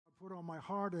Put on my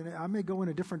heart, and I may go in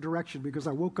a different direction because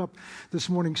I woke up this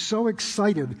morning so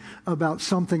excited about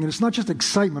something. And it's not just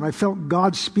excitement. I felt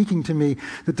God speaking to me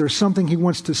that there's something He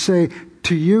wants to say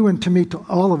to you and to me, to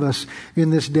all of us in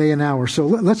this day and hour. So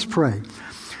let's pray.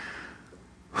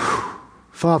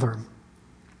 Father,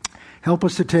 help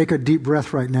us to take a deep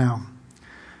breath right now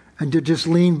and to just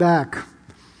lean back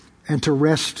and to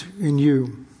rest in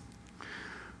you.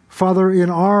 Father, in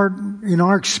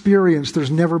our experience, there's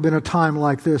never been a time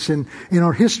like this. In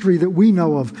our history that we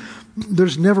know of,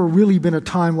 there's never really been a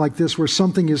time like this where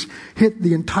something has hit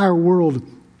the entire world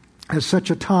at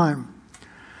such a time.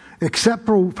 Except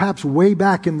perhaps way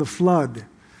back in the flood.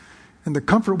 And the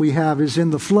comfort we have is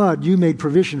in the flood, you made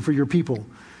provision for your people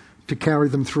to carry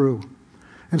them through.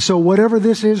 And so whatever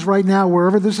this is right now,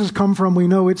 wherever this has come from, we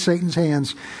know it's Satan's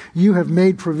hands. You have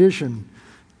made provision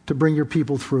to bring your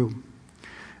people through.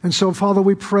 And so, Father,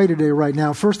 we pray today right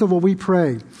now. First of all, we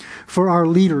pray for our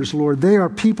leaders, Lord. They are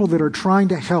people that are trying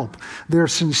to help. They're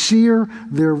sincere,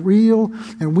 they're real,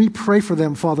 and we pray for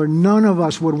them, Father. None of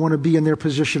us would want to be in their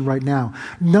position right now.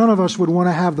 None of us would want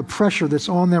to have the pressure that's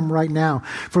on them right now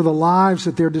for the lives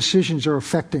that their decisions are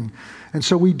affecting. And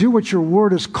so we do what your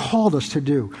word has called us to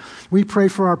do. We pray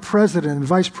for our president and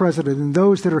vice president and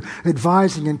those that are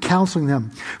advising and counseling them.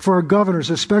 For our governors,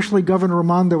 especially Governor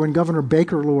Raimondo and Governor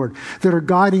Baker, Lord, that are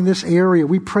guiding this area.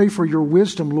 We pray for your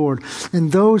wisdom, Lord,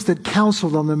 and those that counsel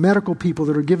them, the medical people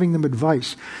that are giving them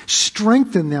advice.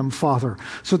 Strengthen them, Father,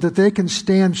 so that they can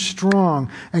stand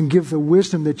strong and give the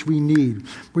wisdom that we need.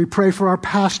 We pray for our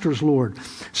pastors, Lord,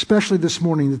 especially this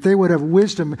morning, that they would have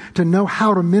wisdom to know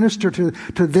how to minister to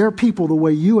their people the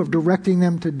way you are directing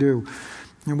them to do.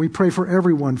 And we pray for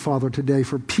everyone, Father, today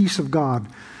for peace of God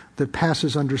that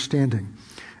passes understanding.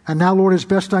 And now, Lord, as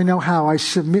best I know how, I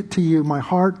submit to you my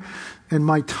heart and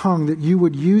my tongue that you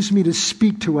would use me to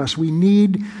speak to us. We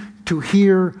need to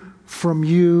hear from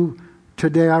you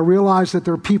today. I realize that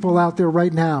there are people out there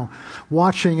right now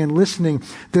watching and listening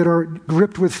that are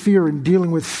gripped with fear and dealing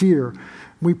with fear.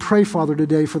 We pray, Father,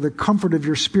 today for the comfort of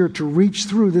your Spirit to reach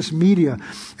through this media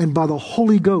and by the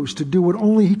Holy Ghost to do what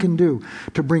only He can do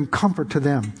to bring comfort to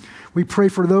them. We pray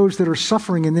for those that are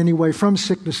suffering in any way from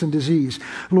sickness and disease.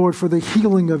 Lord, for the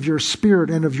healing of your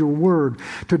Spirit and of your word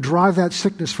to drive that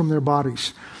sickness from their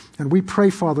bodies. And we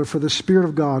pray, Father, for the Spirit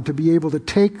of God to be able to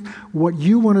take what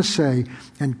you want to say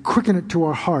and quicken it to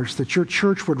our hearts, that your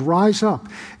church would rise up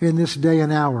in this day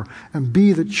and hour and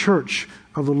be the church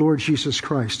of the Lord Jesus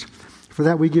Christ. For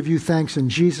that we give you thanks in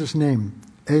Jesus' name.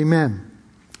 Amen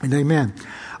and amen.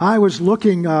 I was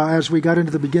looking as we got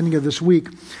into the beginning of this week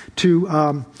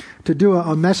to do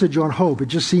a message on hope. It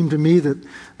just seemed to me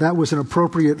that was an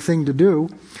appropriate thing to do.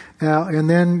 And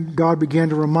then God began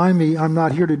to remind me, I'm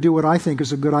not here to do what I think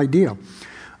is a good idea.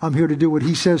 I'm here to do what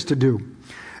He says to do.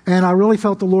 And I really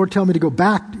felt the Lord tell me to go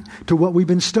back to what we've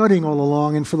been studying all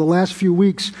along. And for the last few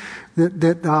weeks,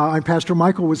 Pastor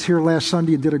Michael was here last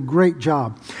Sunday and did a great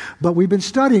job. But we've been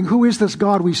studying who is this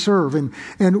God we serve, and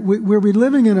we're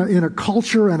living in a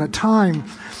culture and a time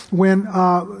when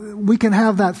we can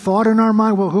have that thought in our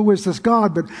mind, well, who is this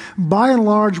God? But by and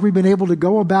large, we've been able to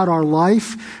go about our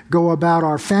life, go about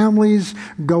our families,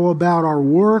 go about our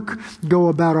work, go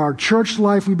about our church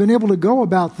life. We've been able to go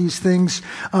about these things,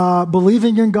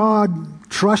 believing in God,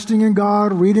 trusting in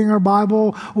God, reading our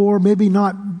Bible, or maybe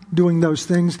not doing those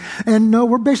things. And no,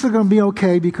 we're basically going to be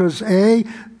okay because A,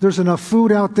 there's enough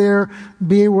food out there.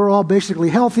 B, we're all basically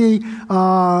healthy.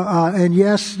 And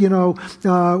yes,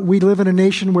 we live in a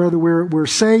nation where we're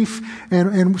safe.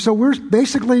 And so we're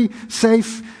basically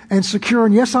safe and secure.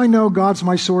 And yes, I know God's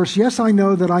my source. Yes, I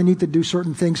know that I need to do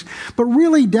certain things. But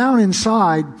really down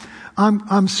inside,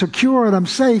 I'm secure and I'm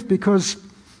safe because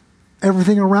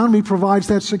everything around me provides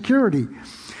that security.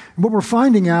 And what we're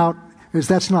finding out is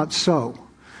that's not so.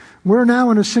 We're now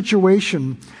in a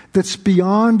situation that's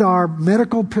beyond our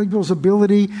medical people's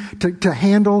ability to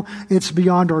handle. It's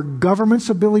beyond our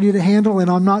government's ability to handle. And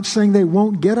I'm not saying they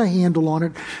won't get a handle on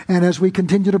it. And as we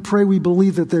continue to pray, we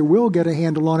believe that they will get a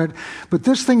handle on it. But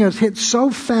this thing has hit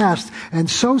so fast and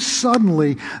so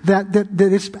suddenly that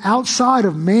it's outside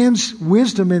of man's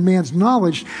wisdom and man's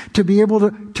knowledge to be able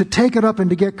to take it up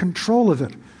and to get control of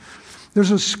it.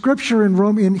 There's a scripture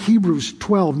in Hebrews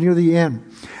 12 near the end.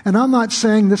 And I'm not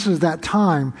saying this is that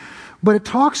time, but it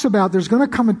talks about there's going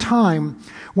to come a time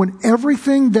when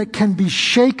everything that can be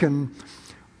shaken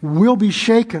will be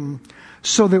shaken,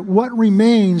 so that what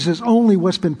remains is only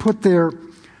what's been put there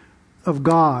of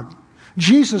God.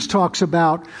 Jesus talks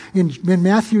about, in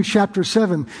Matthew chapter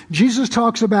 7, Jesus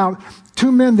talks about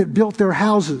two men that built their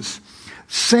houses.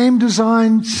 Same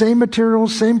design, same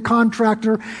materials, same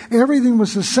contractor. Everything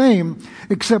was the same,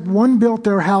 except one built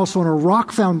their house on a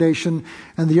rock foundation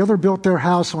and the other built their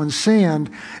house on sand.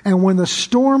 And when the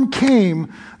storm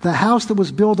came, the house that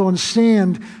was built on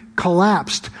sand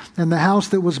collapsed, and the house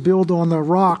that was built on the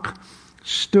rock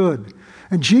stood.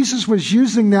 And Jesus was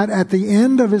using that at the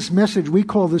end of his message we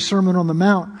call the Sermon on the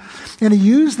Mount. And he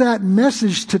used that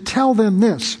message to tell them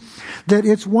this, that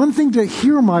it's one thing to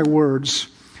hear my words,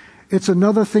 it's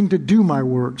another thing to do my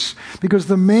words. Because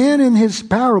the man in his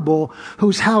parable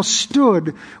whose house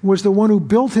stood was the one who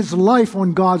built his life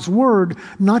on God's word,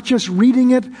 not just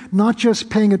reading it, not just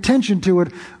paying attention to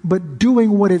it, but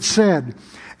doing what it said.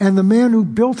 And the man who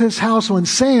built his house on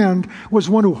sand was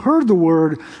one who heard the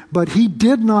word, but he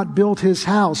did not build his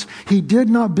house. He did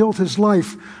not build his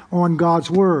life on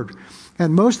God's word.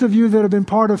 And most of you that have been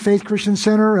part of Faith Christian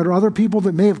Center and other people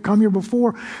that may have come here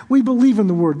before, we believe in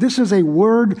the word. This is a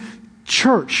word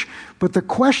church. But the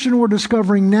question we're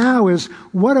discovering now is,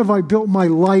 what have I built my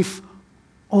life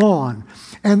on?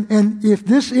 And if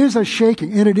this is a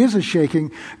shaking, and it is a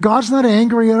shaking, God's not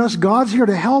angry at us. God's here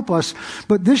to help us.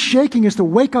 But this shaking is to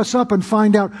wake us up and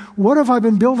find out, what have I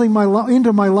been building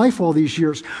into my life all these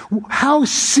years? How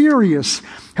serious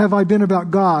have I been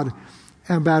about God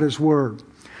and about his word?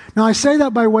 Now, I say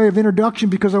that by way of introduction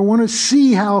because I want to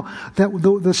see how that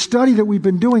the study that we've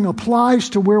been doing applies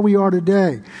to where we are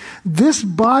today. This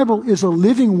Bible is a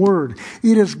living word.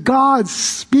 It is God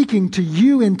speaking to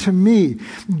you and to me.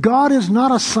 God is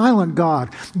not a silent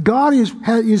God. God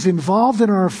is involved in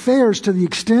our affairs to the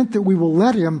extent that we will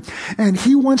let him, and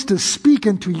he wants to speak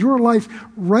into your life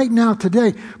right now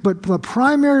today. But the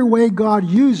primary way God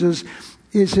uses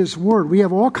is his word. We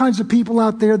have all kinds of people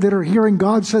out there that are hearing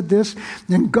God said this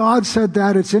and God said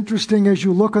that. It's interesting as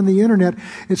you look on the internet.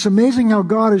 It's amazing how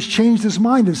God has changed his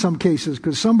mind in some cases,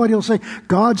 because somebody will say,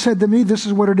 God said to me, this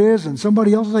is what it is. And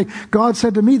somebody else will say, God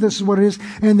said to me, this is what it is.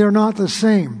 And they're not the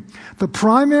same. The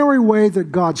primary way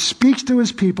that God speaks to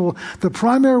his people, the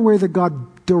primary way that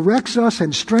God directs us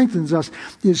and strengthens us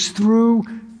is through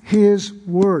his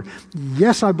word.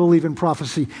 Yes, I believe in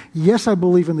prophecy. Yes, I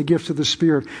believe in the gifts of the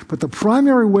Spirit. But the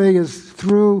primary way is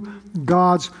through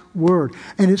God's word.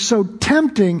 And it's so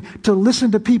tempting to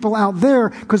listen to people out there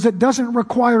because it doesn't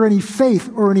require any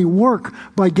faith or any work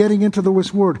by getting into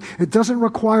this word. It doesn't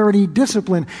require any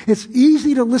discipline. It's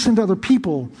easy to listen to other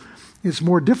people. It's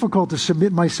more difficult to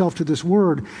submit myself to this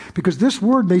word, because this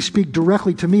word may speak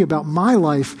directly to me about my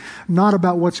life, not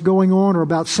about what's going on or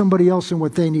about somebody else and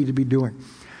what they need to be doing.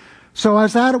 So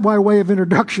as that by way of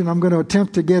introduction, I'm going to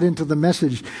attempt to get into the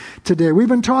message today. We've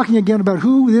been talking again about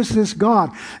who is this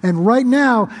God. And right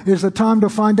now is the time to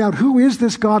find out, who is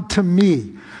this God to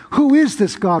me? Who is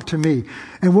this God to me?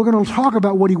 And we're going to talk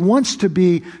about what he wants to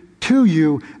be to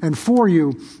you and for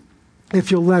you if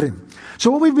you'll let him. So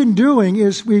what we've been doing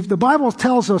is the Bible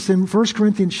tells us in 1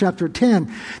 Corinthians chapter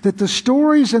 10 that the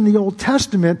stories in the Old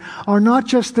Testament are not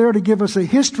just there to give us a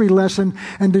history lesson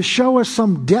and to show us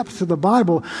some depth to the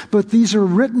Bible, but these are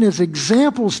written as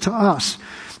examples to us.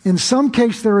 In some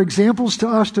cases, they're examples to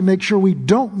us to make sure we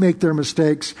don't make their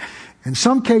mistakes. In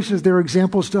some cases, they're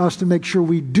examples to us to make sure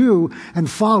we do and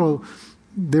follow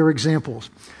their examples.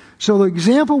 So the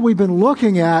example we've been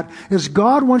looking at is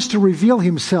God wants to reveal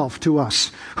himself to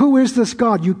us. Who is this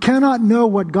God? You cannot know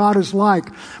what God is like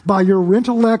by your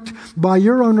intellect, by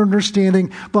your own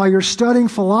understanding, by your studying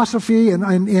philosophy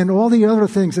and all the other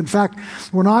things. In fact,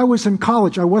 when I was in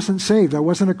college, I wasn't saved. I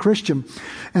wasn't a Christian.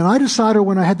 And I decided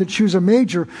when I had to choose a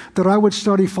major that I would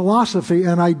study philosophy.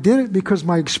 And I did it because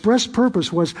my express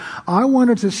purpose was I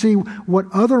wanted to see what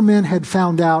other men had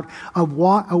found out of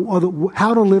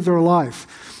how to live their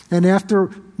life. And after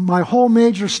my whole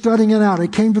major studying it out, I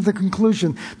came to the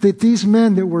conclusion that these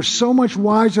men that were so much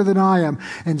wiser than I am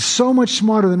and so much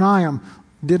smarter than I am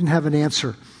didn't have an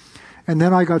answer. And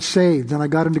then I got saved and I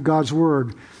got into God's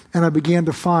Word and I began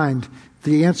to find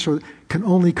the answer can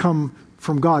only come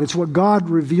from God. It's what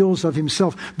God reveals of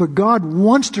himself. But God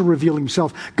wants to reveal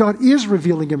himself. God is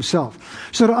revealing himself.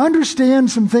 So to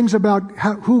understand some things about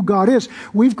who God is,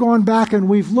 we've gone back and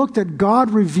we've looked at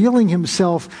God revealing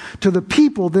himself to the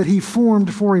people that he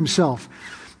formed for himself.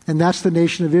 And that's the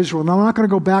nation of Israel. Now, I'm not going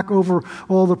to go back over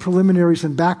all the preliminaries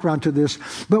and background to this,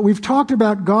 but we've talked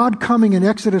about God coming in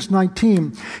Exodus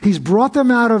 19. He's brought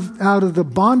them out of the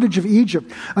bondage of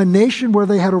Egypt, a nation where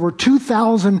they had over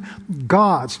 2,000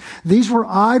 gods. These were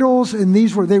idols, and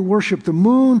they worshiped the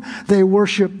moon. They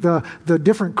worshiped the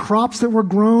different crops that were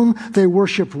grown. They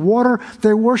worshiped water.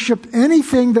 They worshiped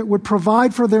anything that would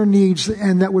provide for their needs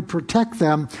and that would protect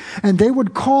them. And they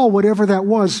would call whatever that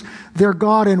was their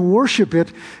God and worship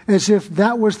it as if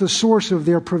that was the source of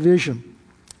their provision.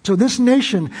 So this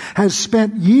nation has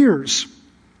spent years,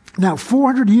 now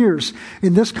 400 years,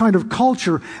 in this kind of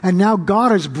culture, and now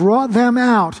God has brought them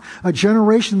out, a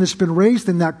generation that's been raised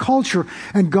in that culture,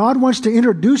 and God wants to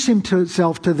introduce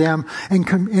himself to them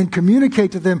and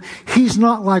communicate to them he's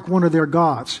not like one of their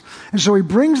gods. And so he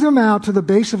brings them out to the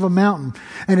base of a mountain.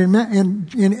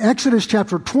 And in Exodus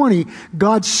chapter 20,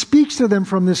 God speaks to them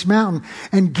from this mountain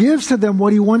and gives to them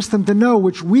what he wants them to know,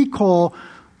 which we call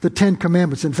the Ten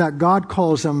Commandments. In fact, God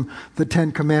calls them the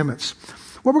Ten Commandments.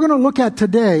 What we're going to look at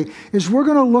today is we're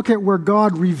going to look at where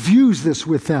God reviews this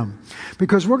with them.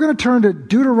 Because we're going to turn to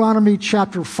Deuteronomy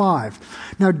chapter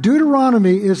 5. Now,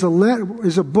 Deuteronomy is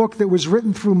a book that was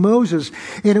written through Moses,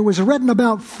 and it was written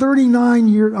about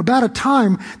a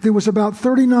time that was about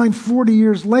 40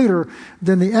 years later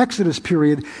than the Exodus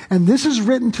period. And this is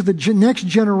written to the next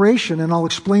generation, and I'll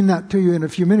explain that to you in a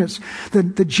few minutes,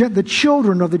 the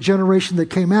children of the generation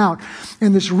that came out.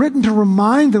 And it's written to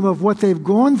remind them of what they've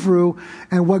gone through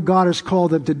and what God has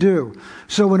called them to do.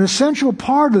 So an essential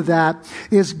part of that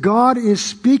is God is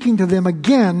speaking to them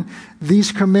again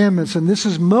these commandments. And this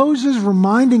is Moses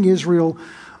reminding Israel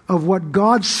of what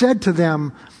God said to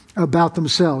them about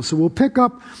themselves. So we'll pick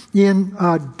up in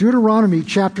Deuteronomy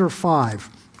chapter 5.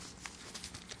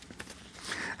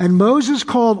 And Moses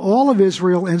called all of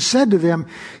Israel and said to them,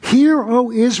 "Hear,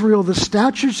 O Israel, the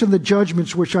statutes and the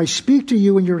judgments which I speak to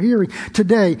you in your hearing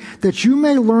today, that you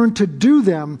may learn to do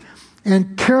them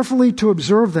and carefully to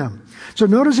observe them." So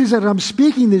notice he said, I'm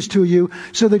speaking this to you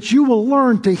so that you will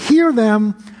learn to hear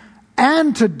them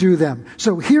and to do them.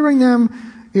 So hearing them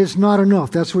is not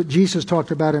enough. That's what Jesus talked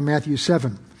about in Matthew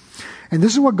 7. And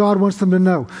this is what God wants them to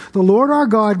know. The Lord our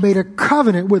God made a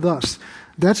covenant with us.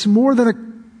 That's more than a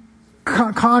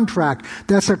contract.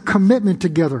 That's a commitment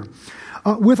together.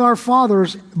 With our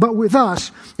fathers, but with us,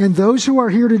 and those who are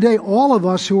here today, all of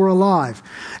us who are alive.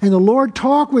 And the Lord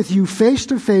talked with you face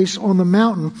to face on the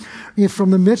mountain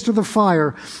from the midst of the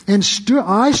fire. And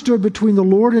I stood between the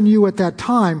Lord and you at that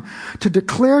time to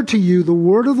declare to you the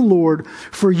word of the Lord,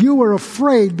 for you were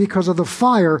afraid because of the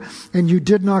fire, and you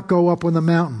did not go up on the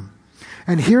mountain.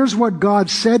 And here's what God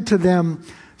said to them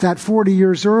that 40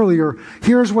 years earlier.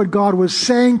 Here's what God was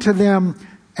saying to them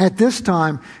at this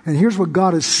time, and here's what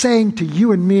God is saying to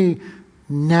you and me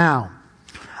now.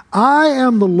 I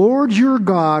am the Lord your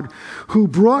God who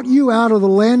brought you out of the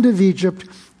land of Egypt,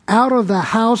 out of the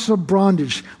house of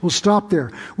bondage. We'll stop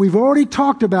there. We've already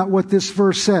talked about what this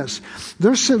verse says.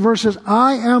 This verse says,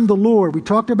 I am the Lord. We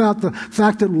talked about the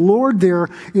fact that Lord there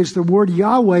is the word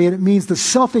Yahweh, and it means the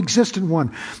self-existent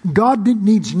one. God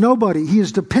needs nobody. He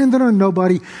is dependent on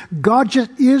nobody. God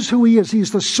just is who he is.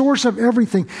 He's the source of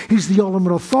everything. He's the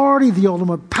ultimate authority, the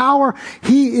ultimate power.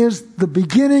 He is the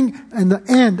beginning and the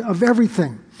end of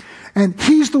everything. And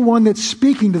he's the one that's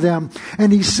speaking to them.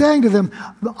 And he's saying to them,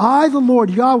 I, the Lord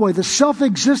Yahweh, the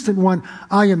self-existent one,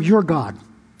 I am your God.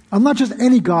 I'm not just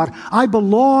any God. I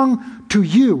belong to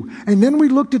you. And then we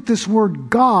looked at this word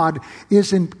God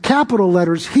is in capital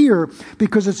letters here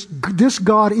because this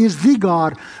God is the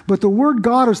God. But the word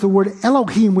God is the word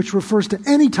Elohim, which refers to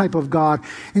any type of God,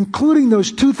 including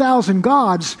those 2,000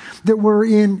 gods that were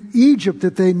in Egypt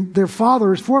that their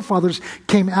forefathers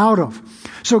came out of.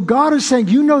 So God is saying,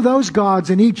 you know those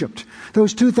gods in Egypt,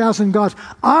 those 2,000 gods.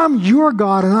 I'm your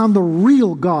God and I'm the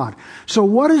real God. So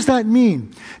what does that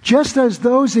mean? Just as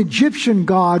those Egyptian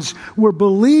gods were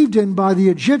believed in by the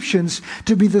Egyptians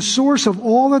to be the source of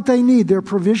all that they need, their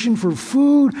provision for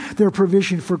food, their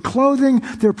provision for clothing,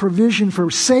 their provision for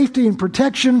safety and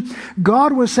protection,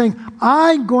 God was saying,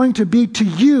 I'm going to be to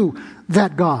you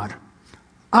that God.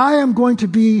 I am going to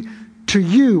be to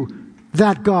you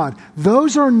that God.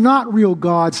 Those are not real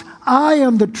gods. I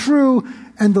am the true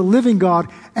and the living God,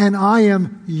 and I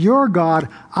am your God.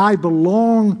 I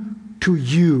belong to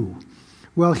you.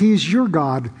 Well, he's your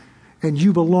God, and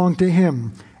you belong to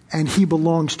him, and he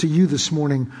belongs to you this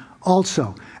morning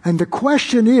also. And the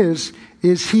question is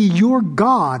he your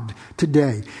God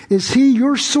today? Is he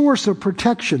your source of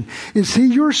protection? Is he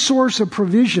your source of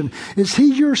provision? Is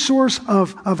he your source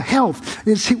of health?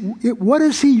 What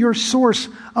is he your source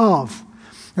of?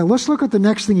 Now let's look at the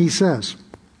next thing he says.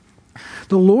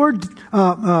 The Lord,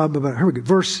 here we go,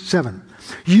 verse 7.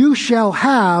 You shall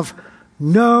have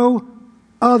no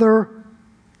other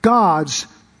gods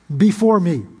before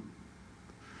me.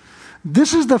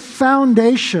 This is the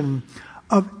foundation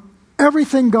of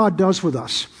everything God does with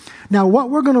us. Now, what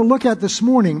we're going to look at this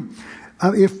morning,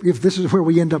 if this is where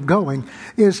we end up going,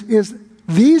 is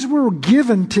these were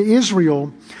given to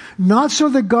Israel not so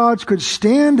that gods could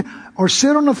stand or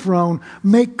sit on the throne,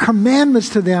 make commandments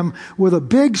to them with a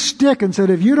big stick and said,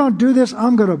 if you don't do this,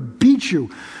 I'm going to beat you.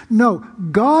 No,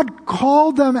 God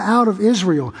called them out of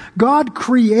Israel. God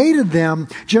created them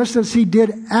just as he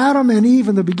did Adam and Eve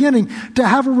in the beginning to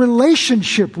have a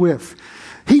relationship with.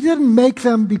 He didn't make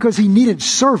them because he needed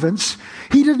servants.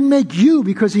 He didn't make you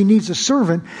because he needs a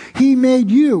servant. He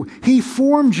made you. He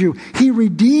formed you. He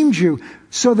redeemed you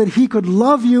so that he could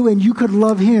love you and you could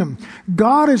love him.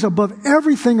 God is above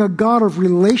everything a God of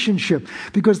relationship,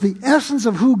 because the essence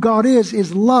of who God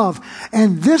is love.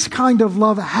 And this kind of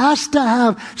love has to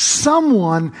have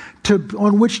someone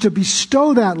on which to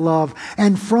bestow that love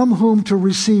and from whom to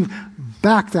receive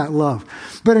back that love.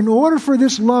 But in order for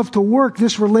this love to work,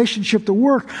 this relationship to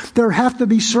work, there have to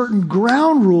be certain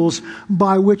ground rules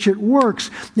by which it works.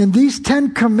 And these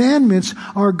 10 commandments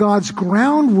are God's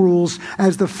ground rules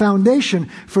as the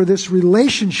foundation for this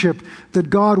relationship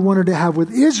that God wanted to have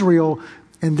with Israel,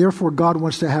 and therefore God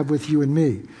wants to have with you and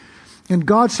me. And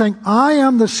God's saying, I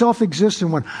am the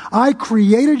self-existent one. I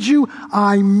created you.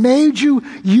 I made you.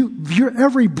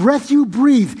 Every breath you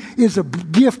breathe is a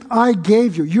gift I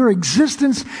gave you. Your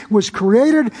existence was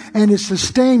created and is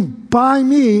sustained by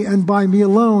me and by me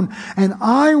alone. And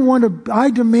I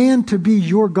demand to be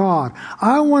your God.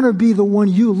 I want to be the one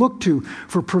you look to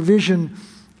for provision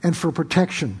and for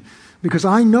protection, because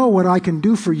I know what I can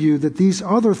do for you that these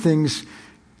other things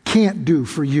can't do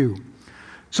for you.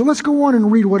 So let's go on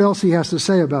and read what else he has to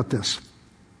say about this.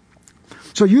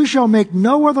 So you shall make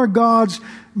no other gods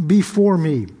before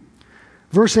me.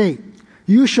 Verse 8,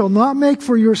 you shall not make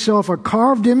for yourself a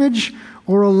carved image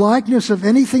or a likeness of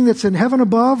anything that's in heaven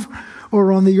above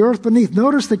or on the earth beneath.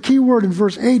 Notice the key word in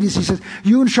verse 8 is he says,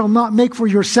 you shall not make for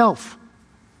yourself.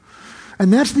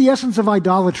 And that's the essence of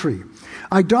idolatry.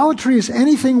 Idolatry is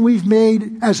anything we've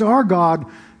made as our God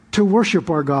to worship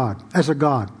our God as a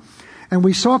God. And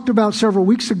we talked about several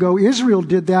weeks ago, Israel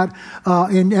did that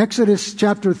in Exodus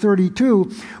chapter 32.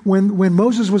 When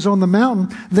Moses was on the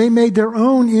mountain, they made their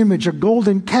own image, a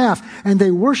golden calf, and they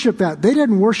worshiped that. They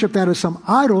didn't worship that as some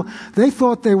idol. They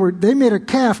thought they made a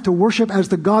calf to worship as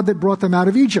the God that brought them out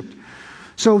of Egypt.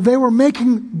 So they were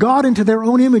making God into their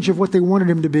own image of what they wanted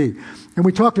him to be. And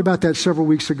we talked about that several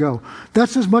weeks ago.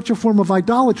 That's as much a form of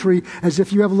idolatry as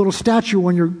if you have a little statue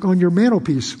on your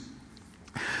mantelpiece.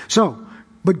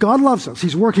 But God loves us.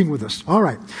 He's working with us. All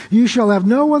right. You shall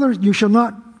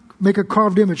not make a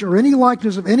carved image or any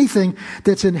likeness of anything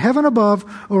that's in heaven above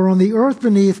or on the earth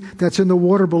beneath that's in the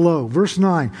water below. Verse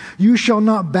 9. You shall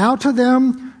not bow to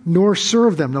them nor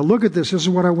serve them. Now look at this. This is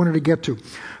what I wanted to get to.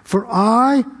 For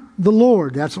I, the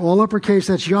Lord, that's all uppercase,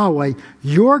 that's Yahweh,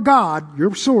 your God,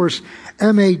 your source,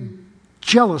 am a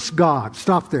jealous God.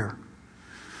 Stop there.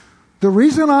 The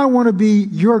reason I want to be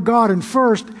your God and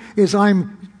first is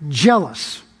I'm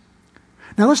jealous.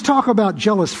 Now let's talk about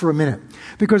jealous for a minute,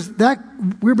 because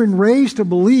we've been raised to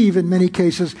believe in many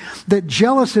cases that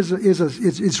jealous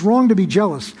it's wrong to be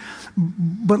jealous.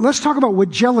 But let's talk about what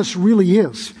jealous really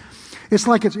is. It's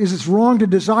like it's wrong to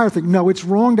desire things. No, it's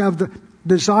wrong to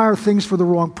desire things for the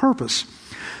wrong purpose.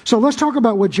 So let's talk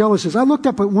about what jealous is. I looked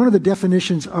up at one of the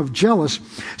definitions of jealous.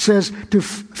 It says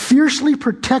fiercely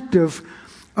protective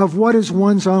of what is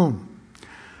one's own.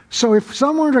 So if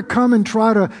someone were to come and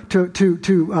try to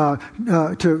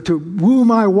woo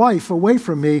my wife away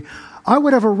from me, I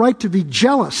would have a right to be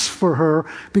jealous for her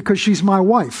because she's my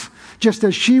wife, just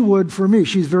as she would for me.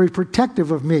 She's very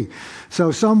protective of me.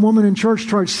 So some woman in church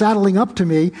starts saddling up to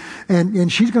me, and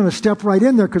she's going to step right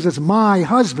in there because it's my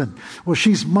husband. Well,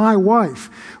 she's my wife.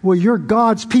 Well, you're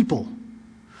God's people.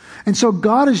 And so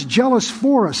God is jealous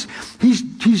for us. He's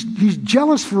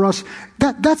jealous for us.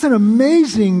 That's an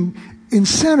amazing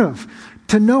incentive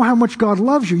to know how much God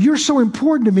loves you. You're so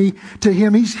important to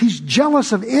him. He's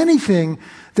jealous of anything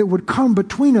that would come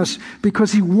between us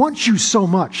because he wants you so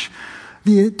much.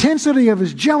 The intensity of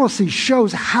his jealousy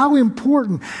shows how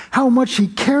important, how much he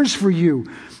cares for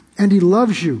you, and he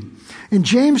loves you. In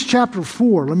James chapter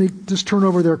 4, let me just turn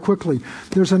over there quickly.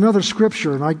 There's another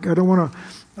scripture, and I want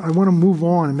to move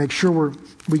on and make sure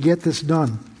we get this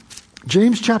done.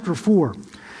 James chapter 4.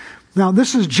 Now,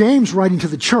 this is James writing to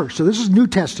the church, so this is New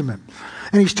Testament.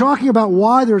 And he's talking about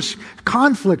why there's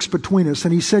conflicts between us.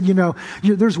 And he said,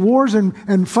 there's wars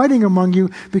and fighting among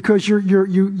you because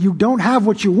you don't have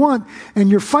what you want and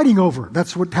you're fighting over.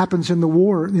 That's what happens in the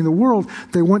world.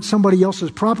 They want somebody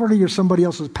else's property or somebody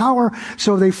else's power,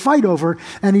 so they fight over.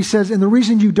 And he says, and the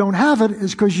reason you don't have it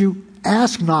is because you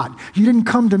ask not. You didn't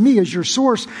come to me as your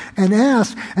source and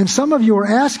ask. And some of you are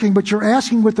asking, but you're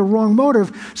asking with the wrong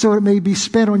motive, so it may be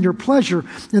spent on your pleasure.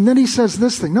 And then he says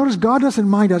this thing. Notice God doesn't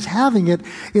mind us having it, it.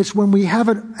 It's when we have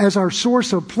it as our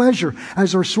source of pleasure,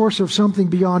 as our source of something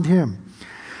beyond Him.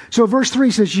 So verse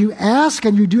 3 says, you ask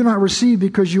and you do not receive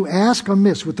because you ask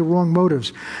amiss with the wrong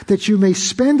motives, that you may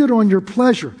spend it on your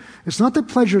pleasure. It's not that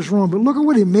pleasure is wrong, but look at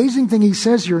what the amazing thing he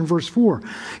says here in verse 4.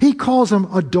 He calls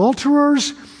them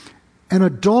adulterers and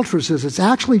adulteresses. It's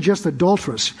actually just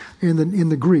adulteress in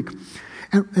the Greek.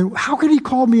 And how could he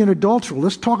call me an adulterer?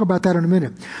 Let's talk about that in a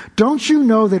minute. Don't you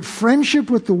know that friendship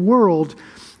with the world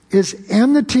is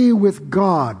enmity with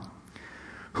God?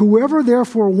 Whoever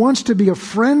therefore wants to be a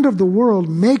friend of the world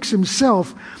makes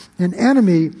himself an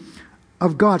enemy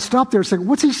of God. Stop there a second.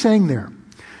 What's he saying there?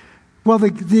 Well,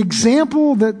 the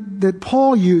example that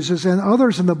Paul uses and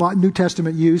others in the New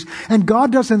Testament use, and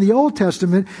God does in the Old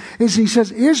Testament, is he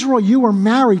says, Israel, you are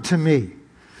married to me.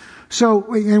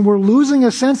 So, and we're losing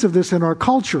a sense of this in our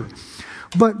culture.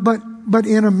 But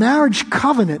in a marriage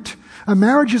covenant, a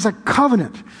marriage is a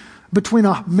covenant between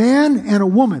a man and a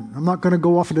woman. I'm not going to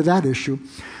go off into that issue.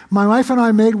 My wife and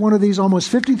I made one of these almost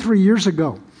 53 years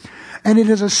ago. And it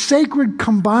is a sacred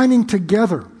combining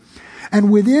together.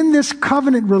 And within this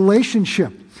covenant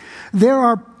relationship, there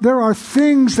are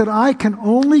things that I can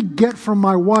only get from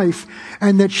my wife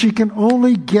and that she can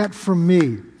only get from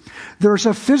me. There's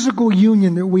a physical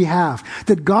union that we have,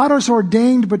 that God has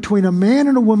ordained between a man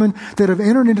and a woman that have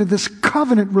entered into this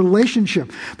covenant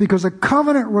relationship, because a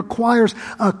covenant requires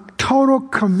a total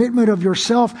commitment of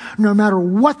yourself no matter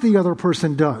what the other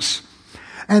person does.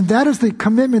 And that is the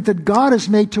commitment that God has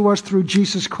made to us through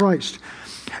Jesus Christ.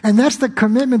 And that's the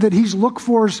commitment that He looks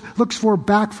for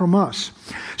back from us.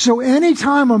 So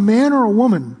anytime a man or a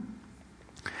woman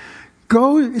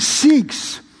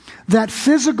seeks that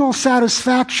physical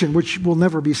satisfaction, which will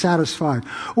never be satisfied,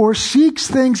 or seeks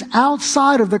things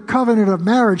outside of the covenant of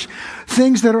marriage,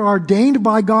 things that are ordained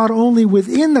by God only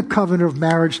within the covenant of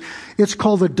marriage, it's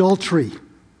called adultery.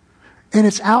 And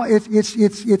it's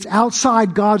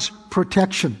outside God's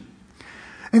protection.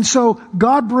 And so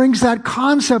God brings that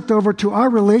concept over to our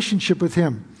relationship with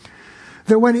Him.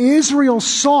 That when Israel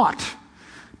sought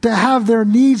to have their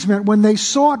needs met, when they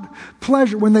sought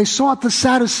pleasure, when they sought the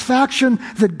satisfaction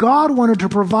that God wanted to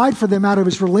provide for them out of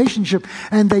His relationship,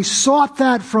 and they sought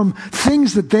that from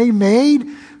things that they made,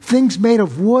 things made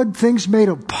of wood, things made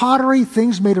of pottery,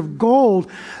 things made of gold,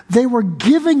 they were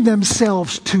giving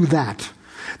themselves to that.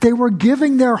 They were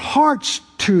giving their hearts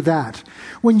to that.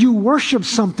 When you worship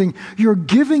something, you're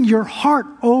giving your heart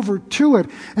over to it.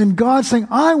 And God's saying,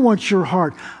 I want your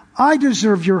heart. I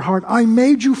deserve your heart. I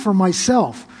made you for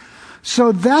myself.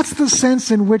 So that's the sense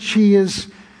in which He is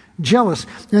jealous.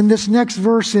 And this next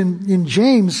verse in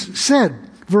James said,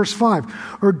 verse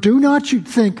 5, or do not you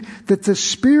think that the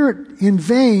Spirit in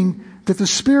vain, that the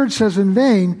Spirit says in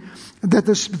vain, that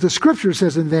the Scripture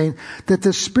says in vain, that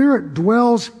the Spirit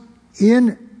dwells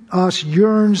in us,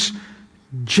 yearns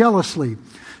jealously.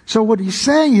 So what he's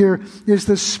saying here is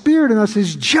the Spirit in us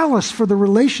is jealous for the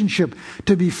relationship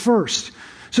to be first.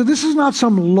 So this is not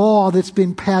some law that's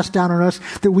been passed down on us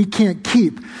that we can't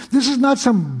keep. This is not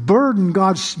some burden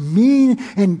God's mean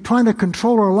and trying to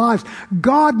control our lives.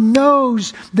 God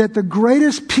knows that the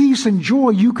greatest peace and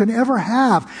joy you can ever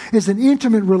have is an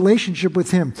intimate relationship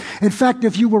with Him. In fact,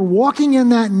 if you were walking in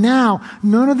that now,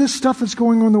 none of this stuff that's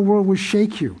going on in the world would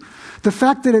shake you. The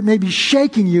fact that it may be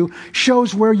shaking you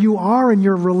shows where you are in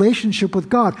your relationship with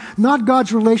God. Not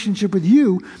God's relationship with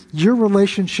you, your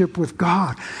relationship with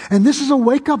God. And this is a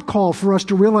wake-up call for us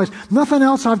to realize nothing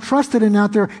else I've trusted in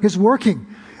out there is working.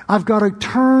 I've got to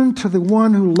turn to the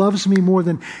one who loves me more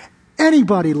than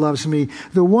anybody loves me.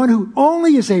 The one who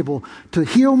only is able to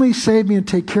heal me, save me, and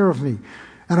take care of me.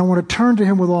 And I want to turn to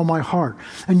Him with all my heart.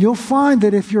 And you'll find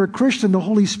that if you're a Christian, the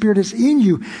Holy Spirit is in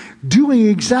you, doing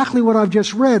exactly what I've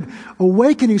just read,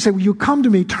 awakening. You say, will you come to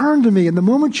me, turn to me. And the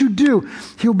moment you do,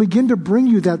 He'll begin to bring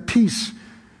you that peace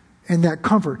and that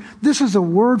comfort. This is a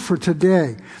word for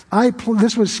today.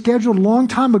 This was scheduled a long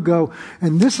time ago,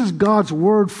 and this is God's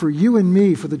word for you and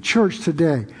me, for the church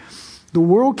today. The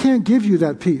world can't give you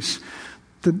that peace.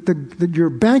 Your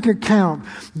bank account,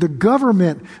 the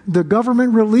government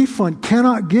relief fund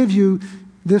cannot give you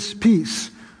this peace.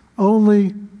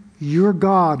 Only your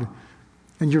God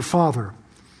and your Father.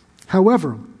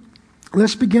 However,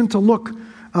 let's begin to look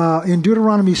in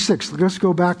Deuteronomy 6. Let's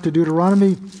go back to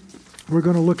Deuteronomy. We're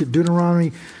going to look at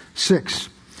Deuteronomy 6.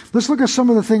 Let's look at some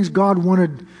of the things God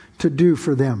wanted to do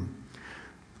for them.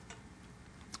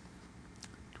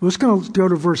 Let's go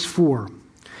to verse 4.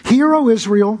 Hear, O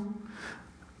Israel,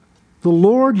 the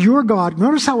Lord your God.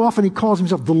 Notice how often He calls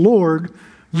Himself the Lord,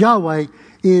 Yahweh,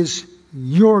 is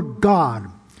your God.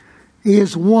 He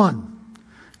is one.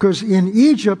 Because in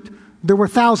Egypt, there were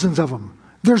thousands of them.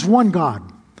 There's one God.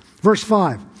 Verse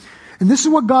 5. And this is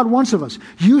what God wants of us.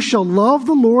 You shall love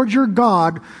the Lord your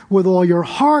God with all your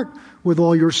heart, with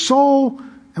all your soul,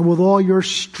 and with all your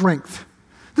strength.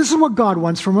 This is what God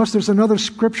wants from us. There's another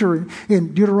scripture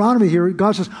in Deuteronomy here.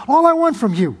 God says, all I want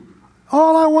from you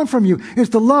is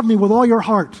to love me with all your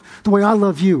heart, the way I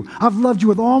love you. I've loved you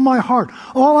with all my heart.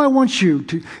 All I want you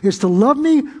to is to love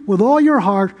me with all your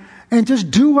heart and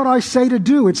just do what I say to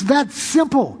do. It's that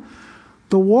simple.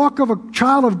 The walk of a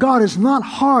child of God is not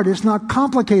hard. It's not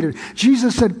complicated.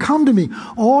 Jesus said, come to me,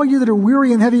 all you that are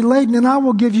weary and heavy laden, and I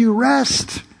will give you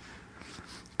rest.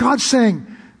 God's saying,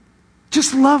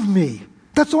 just love me.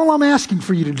 That's all I'm asking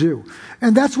for you to do.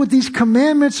 And that's what these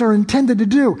commandments are intended to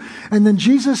do. And then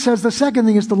Jesus says the second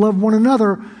thing is to love one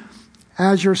another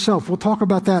as yourself. We'll talk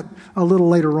about that a little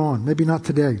later on, maybe not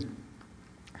today.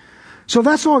 So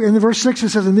that's all. In verse 6 it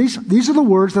says, and these are the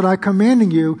words that I'm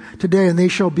commanding you today, and they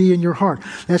shall be in your heart.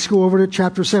 Let's go over to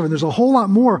chapter 7. There's a whole lot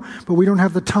more, but we don't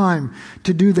have the time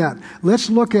to do that. Let's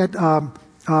look at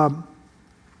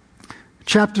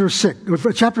chapter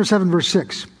 7, verse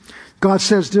 6. God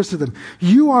says this to them,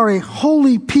 you are a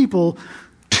holy people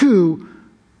to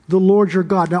the Lord your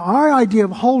God. Now, our idea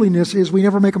of holiness is we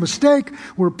never make a mistake.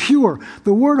 We're pure.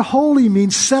 The word holy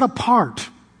means set apart.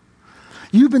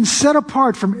 You've been set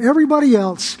apart from everybody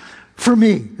else for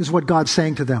me, is what God's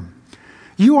saying to them.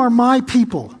 You are my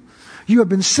people. You have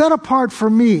been set apart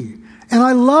for me. And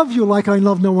I love you like I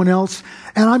love no one else.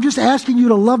 And I'm just asking you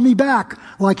to love me back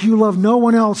like you love no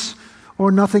one else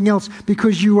or nothing else,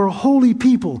 because you are holy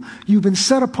people. You've been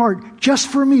set apart just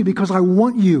for me because I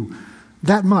want you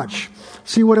that much.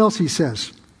 See what else he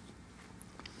says.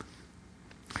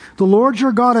 The Lord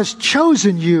your God has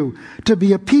chosen you to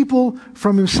be a people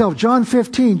from himself. John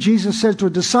 15, Jesus says to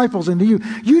his disciples and to you,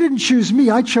 you didn't choose me,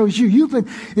 I chose you.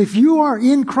 If you are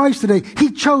in Christ today,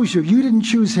 he chose you. You didn't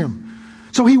choose him.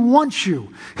 So he wants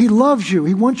you. He loves you.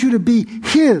 He wants you to be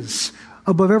his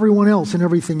above everyone else and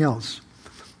everything else.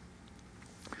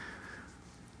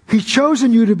 He's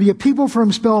chosen you to be a people for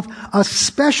himself, a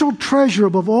special treasure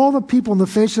above all the people on the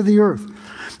face of the earth.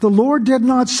 The Lord did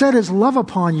not set his love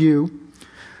upon you,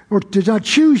 or did not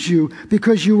choose you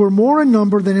because you were more in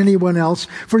number than anyone else,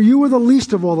 for you were the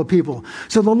least of all the people.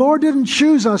 So the Lord didn't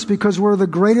choose us because we're the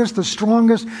greatest, the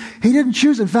strongest. He didn't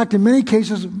choose. In fact, in many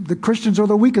cases, the Christians are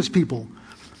the weakest people.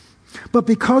 But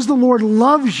because the Lord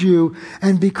loves you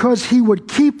and because he would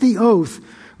keep the oath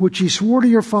which he swore to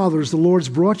your fathers, the Lord's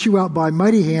brought you out by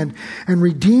mighty hand and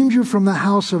redeemed you from the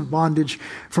house of bondage,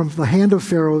 from the hand of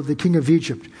Pharaoh, the king of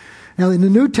Egypt. Now, in the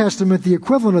New Testament, the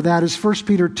equivalent of that is 1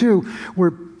 Peter 2, where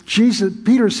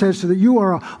Peter says that you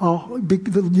are a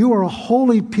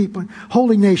holy people,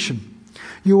 holy nation.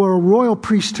 You are a royal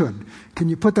priesthood. Can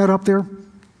you put that up there?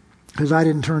 Because I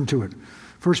didn't turn to it.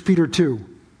 1 Peter 2.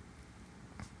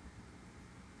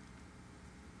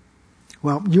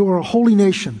 Well, you are a holy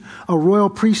nation, a royal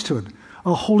priesthood,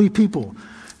 a holy people,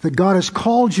 that God has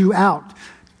called you out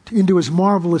into his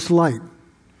marvelous light.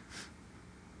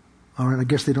 All right, I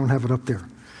guess they don't have it up there.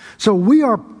 So we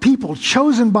are people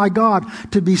chosen by God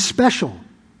to be special,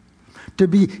 to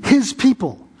be his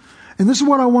people. And this is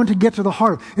what I want to get to the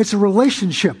heart of. It's a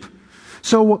relationship.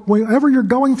 So whatever you're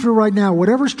going through right now,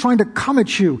 whatever's trying to come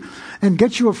at you and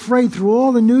get you afraid through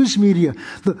all the news media,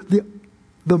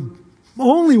 the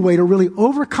only way to really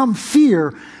overcome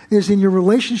fear is in your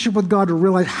relationship with God, to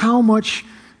realize how much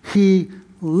he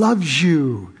loves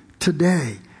you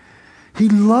today. He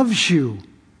loves you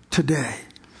today.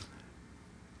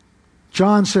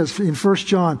 John says in 1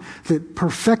 John that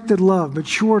perfected love,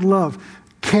 matured love,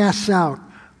 casts out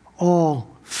all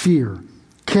fear.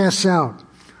 Casts out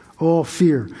all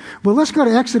fear. Well, let's go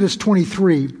to Exodus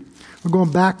 23. We're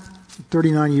going back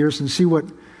 39 years and see what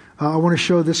I want to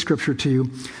show this scripture to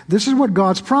you. This is what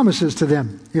God's promise is to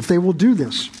them if they will do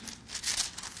this.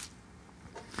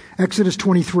 Exodus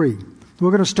 23. We're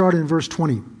going to start in verse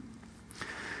 20.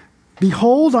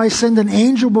 Behold, I send an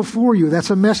angel before you.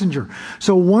 That's a messenger.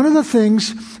 So one of the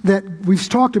things that we've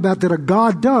talked about that a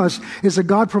God does is a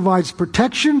God provides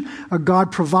protection, a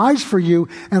God provides for you,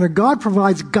 and a God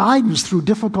provides guidance through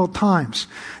difficult times.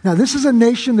 Now, this is a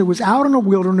nation that was out in a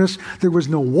wilderness. There was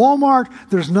no Walmart.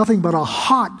 There's nothing but a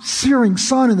hot, searing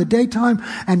sun in the daytime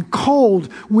and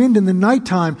cold wind in the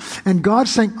nighttime. And God's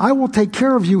saying, I will take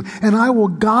care of you and I will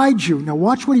guide you. Now,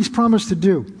 watch what he's promised to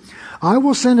do. I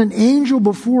will send an angel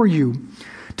before you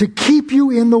to keep you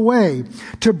in the way,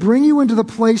 to bring you into the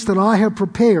place that I have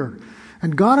prepared.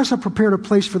 And God has prepared a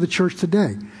place for the church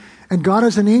today. And God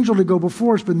has an angel to go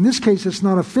before us, but in this case it's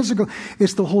not a physical,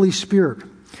 it's the Holy Spirit.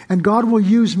 And God will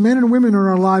use men and women in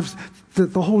our lives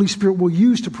that the Holy Spirit will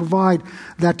use to provide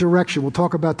that direction. We'll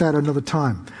talk about that another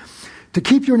time. to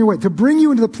keep you on your way, to bring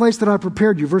you into the place that I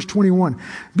prepared you. Verse 21.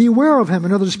 Beware of him.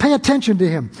 In other words, pay attention to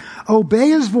him. Obey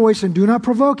his voice and do not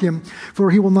provoke him, for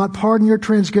he will not pardon your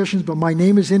transgressions, but my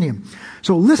name is in him.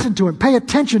 So listen to him. Pay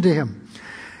attention to him.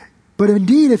 But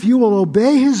indeed, if you will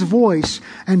obey his voice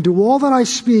and do all that I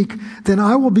speak, then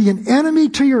I will be an enemy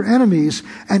to your enemies,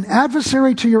 an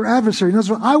adversary to your adversary. In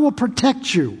other words, I will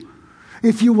protect you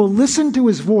if you will listen to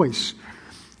his voice,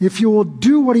 if you will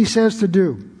do what he says to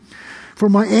do. For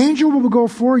my angel will go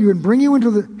before you and bring you into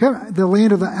the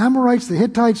land of the Amorites, the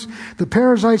Hittites, the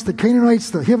Perizzites, the Canaanites,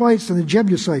 the Hivites, and the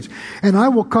Jebusites, and I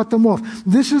will cut them off.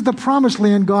 This is the promised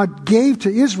land God gave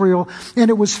to Israel, and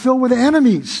it was filled with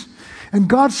enemies. And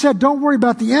God said, don't worry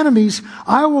about the enemies.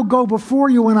 I will go before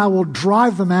you and I will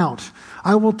drive them out.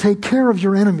 I will take care of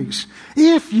your enemies.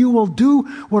 If you will do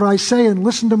what I say and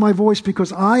listen to my voice,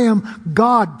 because I am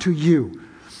God to you.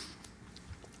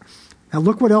 Now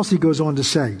look what else he goes on to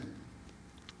say.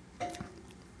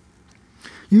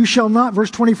 You shall not,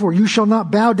 verse 24, you shall not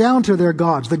bow down to their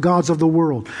gods, the gods of the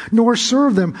world, nor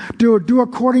serve them, do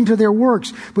according to their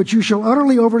works, but you shall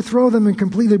utterly overthrow them and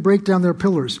completely break down their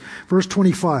pillars. Verse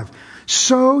 25,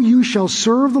 so you shall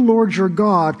serve the Lord your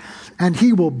God, and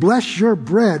he will bless your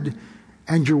bread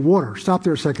and your water. Stop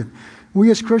there a second.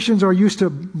 We as Christians are used to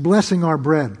blessing our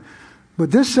bread.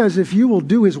 But this says if you will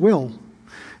do his will,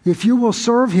 if you will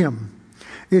serve him,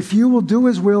 if you will do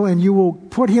his will and you will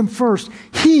put him first,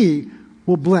 he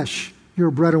will bless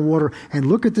your bread and water. And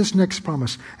look at this next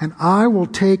promise. And I will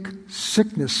take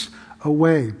sickness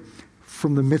away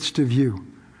from the midst of you.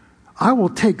 I will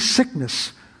take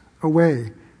sickness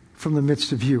away from the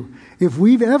midst of you. If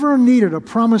we've ever needed a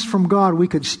promise from God we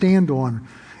could stand on,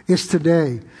 it's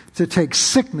today to take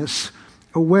sickness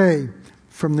away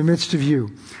from the midst of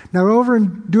you. Now over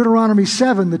in Deuteronomy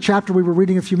 7, the chapter we were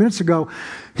reading a few minutes ago,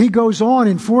 he goes on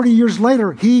and 40 years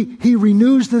later, he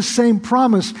renews this same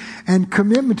promise and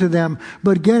commitment to them.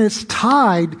 But again, it's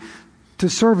tied to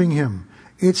serving him.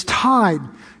 It's tied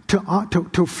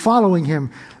to following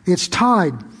him. It's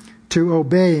tied to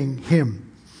obeying him.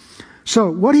 So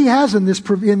what he has in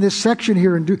this section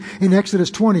here in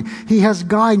Exodus 20, he has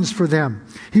guidance for them.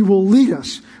 He will lead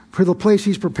us for the place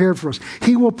he's prepared for us.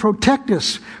 He will protect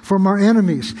us from our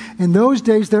enemies. In those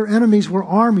days, their enemies were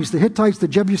armies, the Hittites, the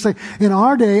Jebusites. In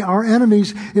our day, our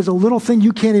enemies is a little thing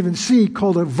you can't even see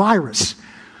called a virus.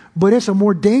 But it's a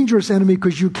more dangerous enemy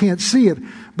because you can't see it.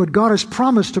 But God has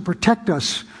promised to protect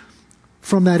us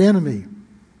from that enemy.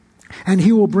 And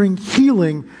he will bring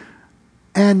healing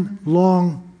and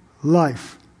long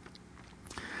life.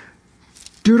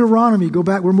 Deuteronomy, go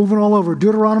back, we're moving all over.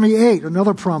 Deuteronomy 8,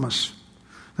 another promise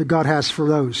that God has for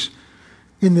those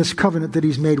in this covenant that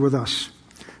he's made with us.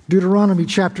 Deuteronomy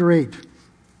chapter 8,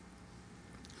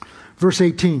 verse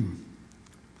 18.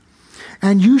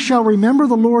 And you shall remember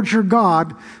the Lord your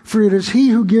God, for it is he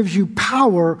who gives you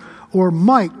power or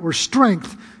might or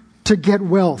strength to get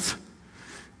wealth.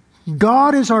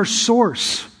 God is our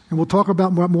source. And we'll talk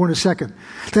about more in a second.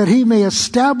 That he may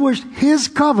establish his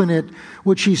covenant,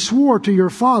 which he swore to your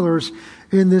fathers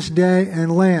in this day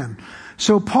and land.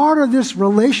 So part of this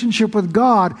relationship with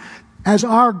God, as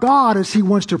our God, is he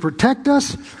wants to protect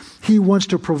us. He wants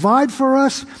to provide for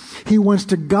us. He wants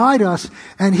to guide us.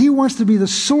 And he wants to be the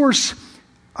source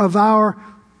of our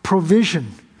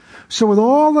provision. So with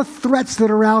all the threats that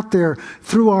are out there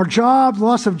through our jobs,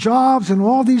 loss of jobs and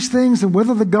all these things, and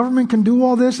whether the government can do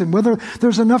all this and whether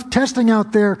there's enough testing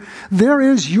out there, there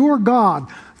is your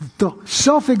God, the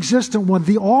self-existent one,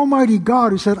 the Almighty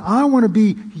God who said, I want to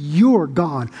be your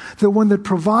God, the one that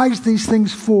provides these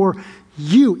things for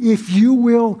you, if you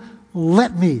will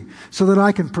let me, so that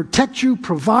I can protect you,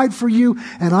 provide for you,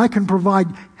 and I can provide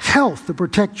health to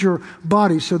protect your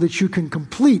body so that you can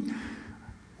complete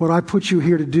what I put you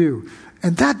here to do.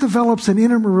 And that develops an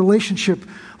intimate relationship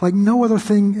like no other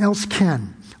thing else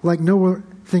can. Like no other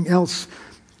thing else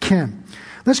can.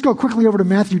 Let's go quickly over to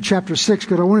Matthew chapter 6,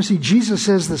 because I want to see Jesus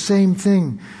says the same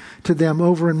thing to them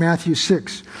over in Matthew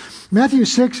 6. Matthew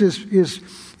 6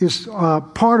 is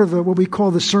part of what we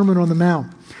call the Sermon on the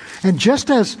Mount. And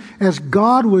just as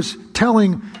God was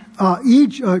telling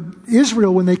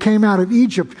Israel when they came out of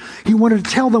Egypt, he wanted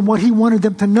to tell them what he wanted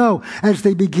them to know as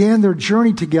they began their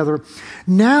journey together.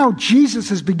 Now Jesus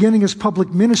is beginning his public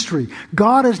ministry.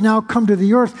 God has now come to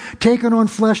the earth, taken on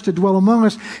flesh to dwell among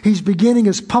us. He's beginning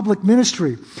his public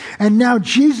ministry. And now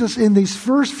Jesus, in these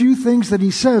first few things that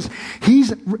he says,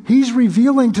 he's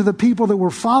revealing to the people that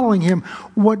were following him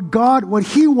what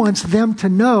he wants them to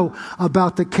know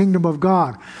about the kingdom of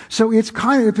God. So it's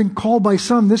kind of been called by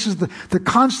some, this is the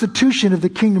constitution of the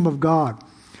kingdom of God.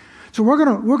 So we're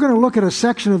going to look at a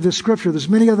section of this scripture. There's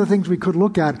many other things we could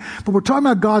look at, but we're talking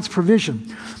about God's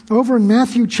provision. Over in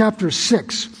Matthew chapter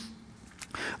 6,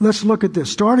 let's look at this.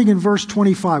 Starting in verse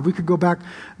 25. We could go back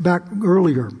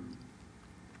earlier.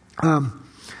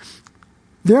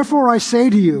 Therefore I say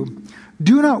to you,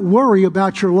 do not worry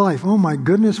about your life. Oh my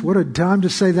goodness, what a time to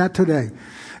say that today.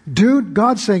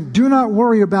 God's saying, do not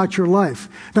worry about your life.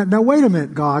 Now wait a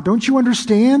minute, God. Don't you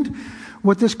understand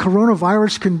what this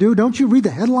coronavirus can do? Don't you read the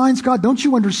headlines, God? Don't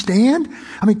you understand?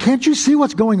 I mean, can't you see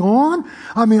what's going on?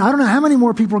 I mean, I don't know how many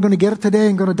more people are going to get it today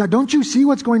and going to die. Don't you see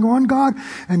what's going on, God?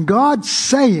 And God's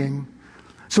saying,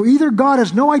 so either God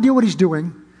has no idea what he's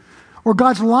doing, or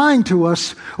God's lying to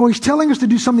us, or he's telling us to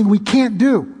do something we can't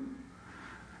do.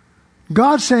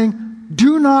 God's saying,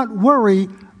 do not worry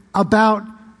about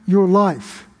your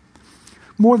life.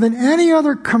 More than any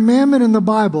other commandment in the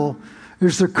Bible,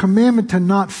 there's the commandment to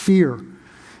not fear.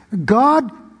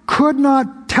 God could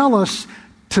not tell us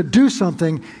to do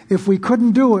something if we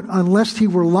couldn't do it unless he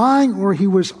were lying or he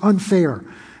was unfair.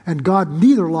 And God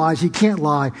neither lies, he can't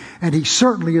lie, and he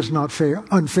certainly is not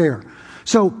unfair.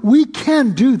 So we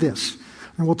can do this.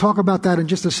 And we'll talk about that in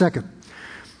just a second.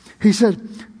 He said,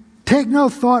 take no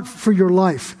thought for your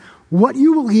life, what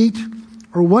you will eat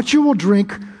or what you will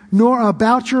drink, nor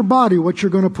about your body, what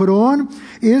you're going to put on.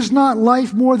 Is not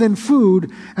life more than food,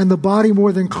 and the body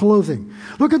more than clothing?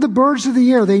 Look at the birds of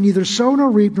the air. They neither sow nor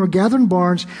reap nor gather in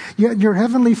barns, yet your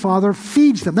heavenly Father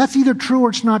feeds them. That's either true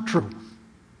or it's not true.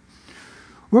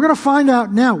 We're going to find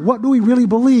out now, what do we really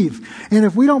believe? And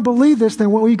if we don't believe this,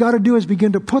 then what we got to do is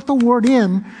begin to put the word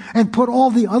in and put all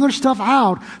the other stuff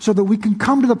out so that we can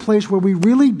come to the place where we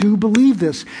really do believe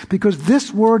this. Because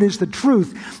this word is the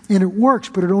truth and it works,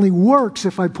 but it only works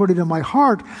if I put it in my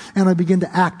heart and I begin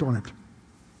to act on it.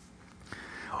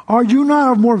 Are you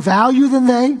not of more value than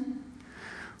they?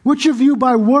 Which of you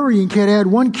by worrying can add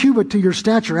 1 cubit to your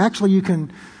stature? Actually, you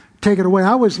can take it away.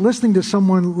 I was listening to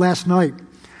someone last night,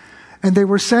 and they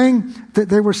were saying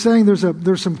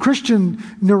there's some Christian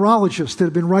neurologists that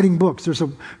have been writing books. There's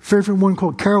a favorite one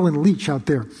called Carolyn Leach out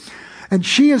there. And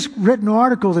she has written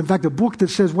articles, in fact, a book that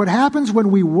says what happens when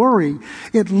we worry,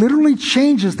 it literally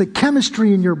changes the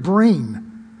chemistry in your brain.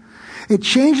 It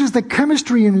changes the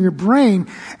chemistry in your brain,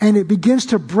 and it begins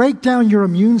to break down your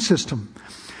immune system.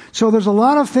 So there's a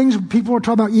lot of things people are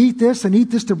talking about, eat this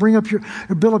to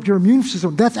build up your immune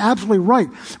system. That's absolutely right.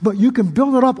 But you can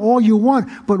build it up all you want,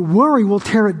 but worry will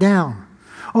tear it down.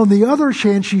 On the other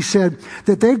hand, she said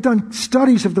that they've done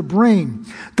studies of the brain,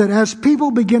 that as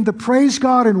people begin to praise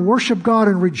God and worship God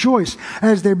and rejoice,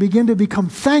 as they begin to become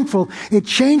thankful, it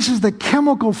changes the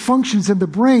chemical functions in the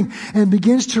brain and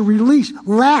begins to release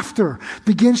laughter,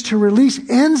 begins to release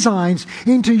enzymes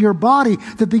into your body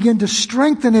that begin to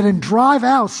strengthen it and drive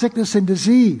out sickness and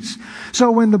disease. So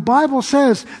when the Bible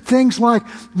says things like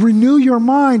renew your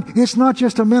mind, it's not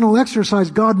just a mental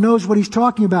exercise. God knows what he's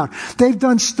talking about. They've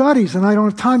done studies, and I don't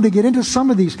have time to get into some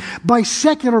of these, by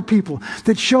secular people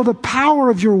that show the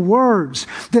power of your words,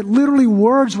 that literally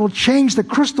words will change the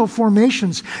crystal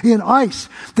formations in ice,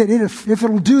 that if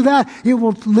it'll do that, it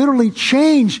will literally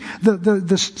change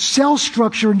the cell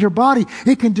structure in your body.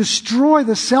 It can destroy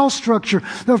the cell structure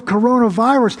of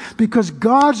coronavirus because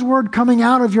God's word coming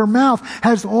out of your mouth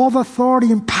has all the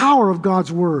authority and power of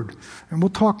God's word. And we'll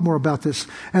talk more about this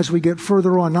as we get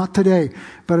further on, not today,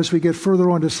 but as we get further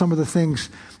on to some of the things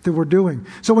that we're doing.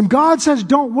 So when God says,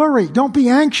 don't worry, don't be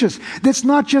anxious, that's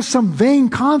not just some vain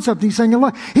concept. He's saying,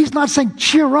 look, he's not saying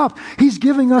cheer up. He's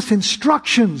giving us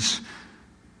instructions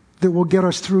that will get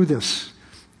us through this.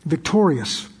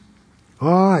 Victorious.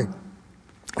 All right.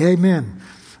 Amen.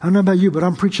 I don't know about you, but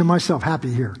I'm preaching myself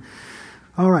happy here.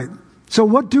 All right. So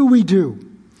what do we do?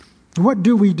 What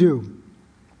do we do?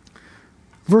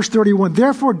 Verse 31,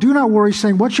 therefore do not worry,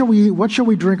 saying, what shall we eat, what shall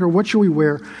we drink, or what shall we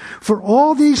wear? For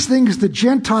all these things the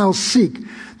Gentiles seek.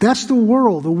 That's the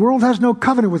world. The world has no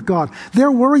covenant with God.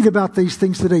 They're worried about these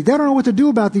things today. They don't know what to do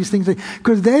about these things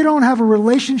because they don't have a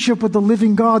relationship with the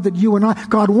living God that you and I,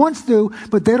 God wants to,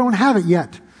 but they don't have it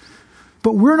yet.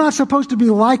 But we're not supposed to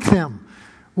be like them.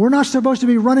 We're not supposed to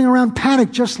be running around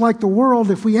panicked just like the world.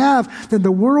 If we have, then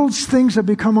the world's things have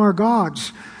become our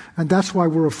gods. And that's why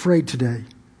we're afraid today.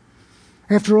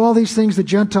 After all these things the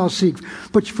Gentiles seek.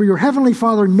 But for your heavenly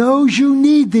Father knows you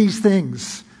need these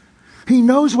things. He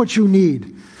knows what you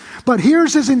need. But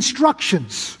here's his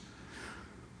instructions.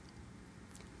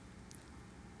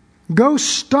 Go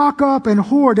stock up and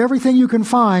hoard everything you can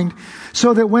find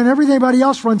so that when everybody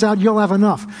else runs out, you'll have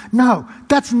enough. No,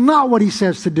 that's not what he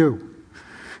says to do.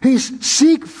 He's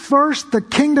seek first the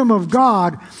kingdom of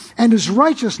God and his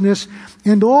righteousness,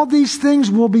 and all these things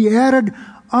will be added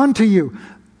unto you.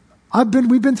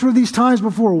 We've been through these times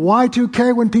before.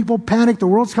 Y2K, when people panicked, the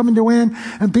world's coming to end,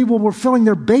 and people were filling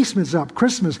their basements up,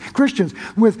 Christians,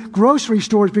 with grocery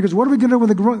stores, because what are we going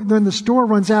to do when the store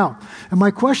runs out? And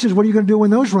my question is, what are you going to do when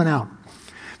those run out?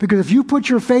 Because if you put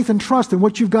your faith and trust in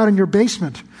what you've got in your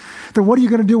basement, then what are you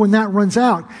going to do when that runs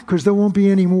out? Because there won't be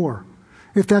any more.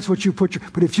 If that's what you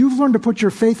but if you've learned to put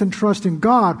your faith and trust in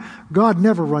God, God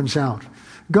never runs out.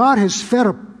 God has fed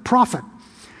a prophet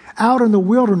out in the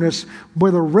wilderness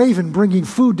with a raven bringing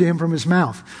food to him from his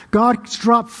mouth. God's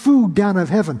dropped food down out of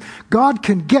heaven. God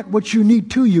can get what you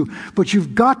need to you, but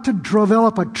you've got to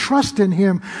develop a trust in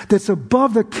him that's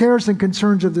above the cares and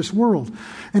concerns of this world.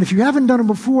 And if you haven't done it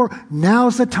before,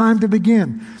 now's the time to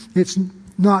begin. It's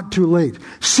not too late.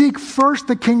 Seek first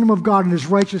the kingdom of God and his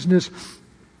righteousness,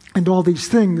 and all these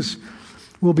things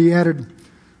will be added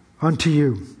unto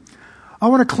you. I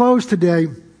want to close today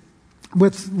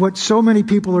with what so many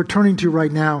people are turning to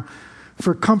right now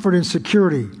for comfort and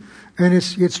security. And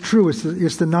it's true. It's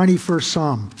the 91st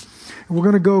Psalm. And we're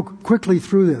going to go quickly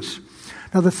through this.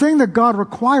 Now, the thing that God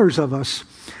requires of us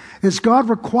is God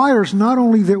requires not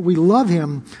only that we love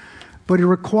him, but he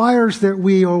requires that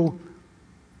we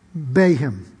obey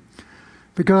him.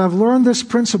 Because I've learned this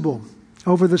principle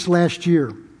over this last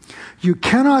year. You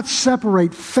cannot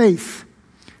separate faith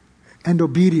and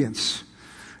obedience.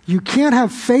 You can't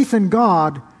have faith in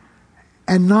God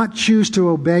and not choose to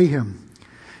obey him,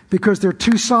 because they're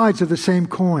two sides of the same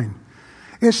coin.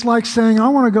 It's like saying, I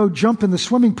want to go jump in the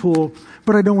swimming pool,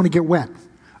 but I don't want to get wet.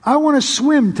 I want to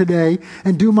swim today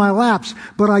and do my laps,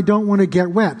 but I don't want to get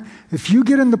wet. If you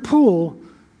get in the pool,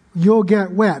 you'll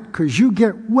get wet, because you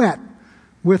get wet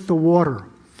with the water.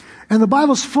 And the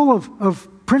Bible's full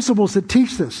of principles that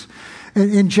teach this.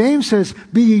 And James says,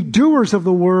 be ye doers of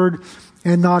the word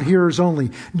and not hearers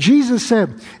only. Jesus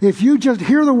said, if you just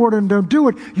hear the word and don't do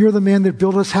it, you're the man that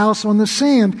built his house on the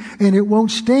sand, and it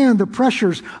won't stand the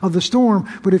pressures of the storm.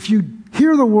 But if you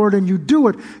hear the word and you do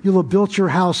it, you'll have built your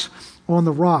house on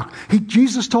the rock.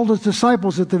 Jesus told his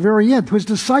disciples at the very end,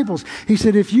 he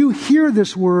said, if you hear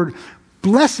this word,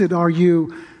 blessed are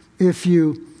you if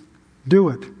you do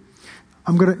it.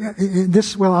 I'm going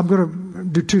to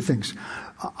do two things.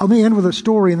 Let me end with a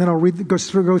story, and then I'll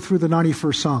go through the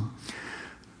 91st Psalm.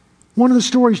 One of the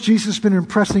stories Jesus has been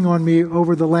impressing on me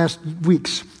over the last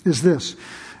weeks is this.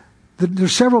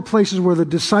 There's several places where the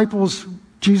disciples,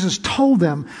 Jesus told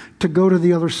them to go to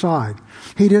the other side.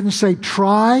 He didn't say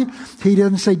try. He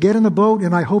didn't say get in the boat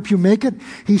and I hope you make it.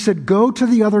 He said go to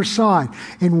the other side.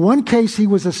 In one case, he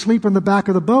was asleep in the back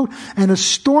of the boat, and a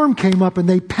storm came up and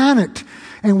they panicked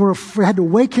and had to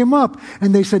wake him up.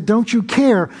 And they said, don't you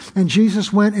care? And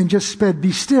Jesus went and just said,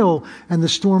 be still. And the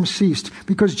storm ceased.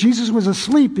 Because Jesus was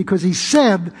asleep, because he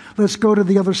said, let's go to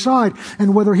the other side.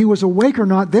 And whether he was awake or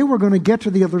not, they were going to get to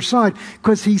the other side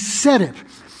because he said it.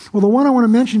 Well, the one I want to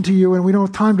mention to you, and we don't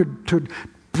have time to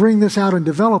bring this out and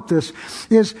develop this,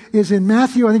 is in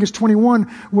Matthew, I think it's 21,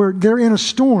 where they're in a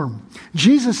storm.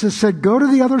 Jesus has said, go to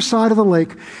the other side of the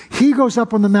lake. He goes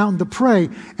up on the mountain to pray.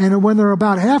 And when they're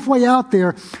about halfway out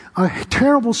there, a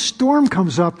terrible storm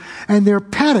comes up and they're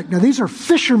panicked. Now, these are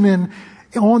fishermen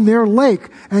on their lake,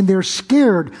 and they're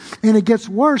scared. And it gets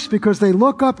worse because they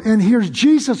look up and here's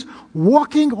Jesus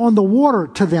walking on the water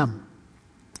to them.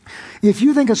 If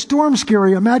you think a storm's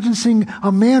scary, imagine seeing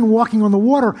a man walking on the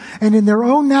water, and in their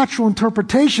own natural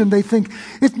interpretation, they think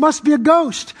it must be a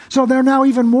ghost. So they're now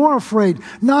even more afraid.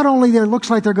 Not only it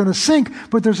looks like they're going to sink,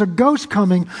 but there's a ghost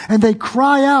coming, and they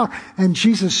cry out, and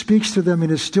Jesus speaks to them in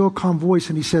his still, calm voice,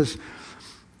 and he says,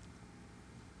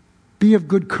 be of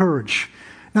good courage.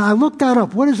 Now, I looked that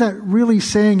up. What is that really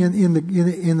saying in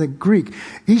the Greek?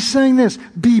 He's saying this,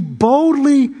 be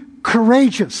boldly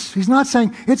courageous. He's not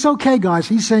saying, it's okay, guys.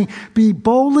 He's saying, be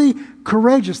boldly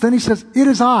courageous. Then he says, it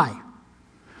is I.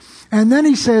 And then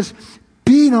he says,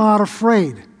 be not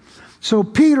afraid. So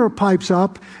Peter pipes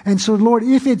up and said, Lord,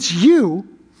 if it's you,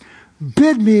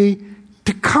 bid me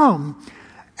to come.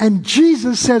 And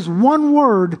Jesus says one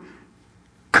word,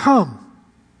 come.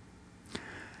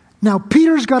 Now,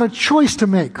 Peter's got a choice to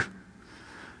make.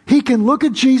 He can look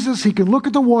at Jesus, he can look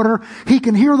at the water, he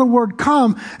can hear the word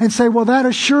come and say, well, that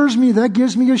assures me, that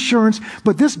gives me assurance,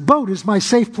 but this boat is my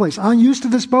safe place. I'm used to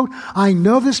this boat. I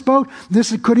know this boat.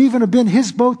 This could even have been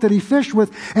his boat that he fished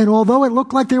with. And although it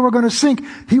looked like they were going to sink,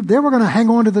 they were going to hang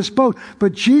on to this boat.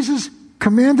 But Jesus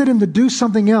commanded him to do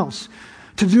something else,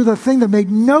 to do the thing that made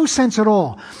no sense at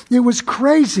all. It was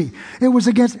crazy. It was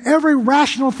against every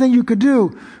rational thing you could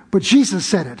do. But Jesus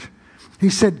said it. He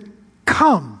said,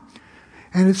 come.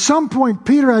 And at some point,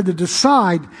 Peter had to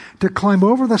decide to climb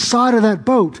over the side of that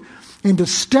boat and to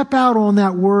step out on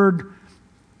that word,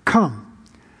 come.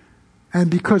 And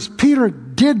because Peter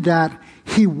did that,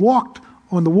 he walked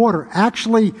on the water.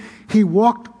 Actually, he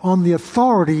walked on the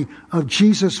authority of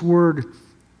Jesus' word,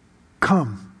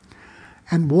 come.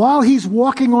 And while he's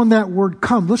walking on that word,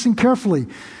 come, listen carefully.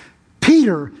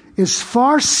 Peter is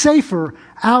far safer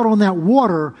out on that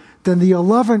water than the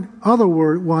 11 other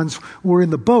ones were in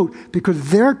the boat,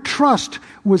 because their trust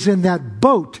was in that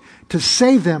boat to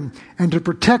save them and to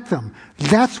protect them.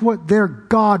 That's what their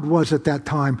God was at that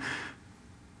time.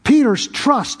 Peter's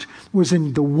trust was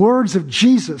in the words of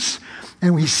Jesus.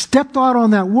 And he stepped out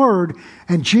on that word,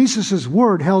 and Jesus'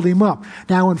 word held him up.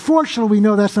 Now, unfortunately, we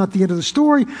know that's not the end of the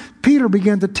story. Peter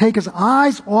began to take his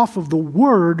eyes off of the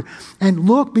word and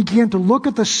began to look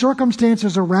at the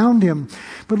circumstances around him,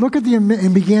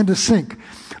 and began to sink.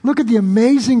 Look at the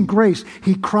amazing grace.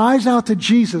 He cries out to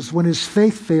Jesus when his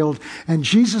faith failed, and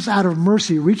Jesus, out of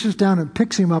mercy, reaches down and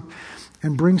picks him up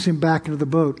and brings him back into the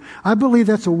boat. I believe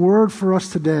that's a word for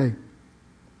us today.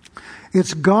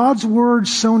 It's God's word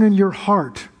sown in your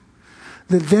heart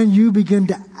that then you begin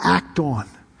to act on.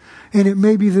 And it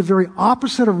may be the very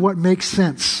opposite of what makes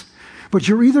sense. But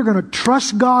you're either going to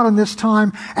trust God in this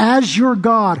time as your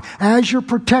God, as your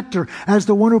protector, as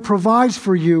the one who provides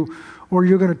for you, or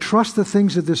you're going to trust the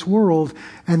things of this world,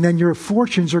 and then your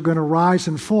fortunes are going to rise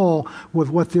and fall with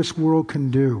what this world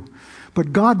can do.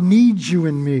 But God needs you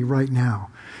and me right now.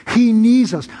 He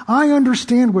needs us. I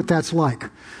understand what that's like.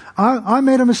 I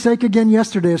made a mistake again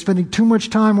yesterday of spending too much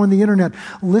time on the internet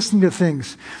listening to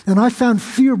things. And I found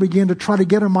fear begin to try to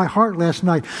get in my heart last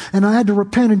night. And I had to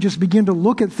repent and just begin to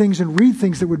look at things and read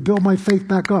things that would build my faith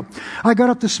back up. I got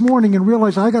up this morning and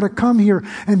realized I got to come here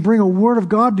and bring a word of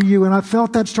God to you. And I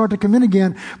felt that start to come in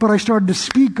again. But I started to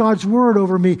speak God's word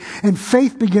over me. And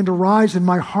faith began to rise in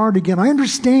my heart again. I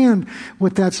understand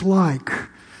what that's like.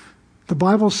 The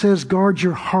Bible says, guard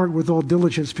your heart with all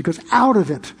diligence, because out of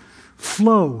it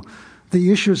flow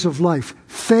the issues of life.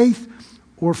 Faith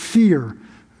or fear,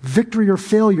 victory or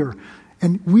failure.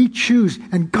 And we choose,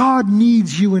 and God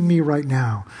needs you and me right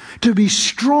now to be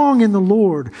strong in the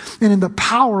Lord and in the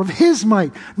power of His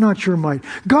might, not your might.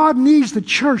 God needs the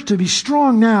church to be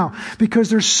strong now,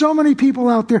 because there's so many people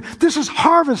out there. This is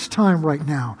harvest time right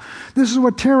now. This is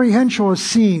what Terry Henshaw has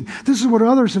seen. This is what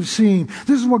others have seen.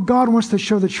 This is what God wants to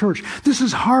show the church. This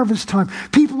is harvest time.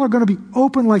 People are going to be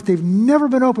open like they've never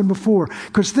been open before,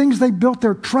 because things they built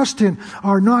their trust in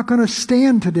are not going to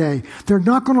stand today. They're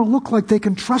not going to look like they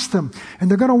can trust them. And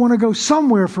they're going to want to go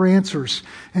somewhere for answers.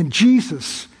 And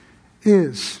Jesus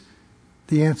is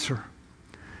the answer.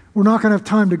 We're not going to have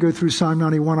time to go through Psalm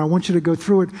 91. I want you to go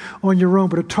through it on your own.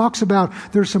 But it talks about,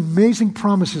 there's some amazing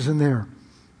promises in there.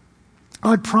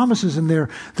 God promises in there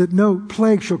that no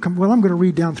plague shall come. Well, I'm going to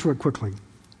read down through it quickly.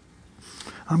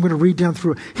 I'm going to read down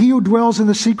through it. He who dwells in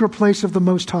the secret place of the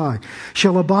Most High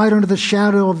shall abide under the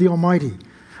shadow of the Almighty.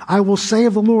 I will say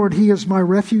of the Lord, He is my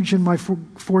refuge and my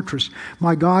fortress,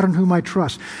 my God in whom I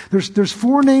trust. There's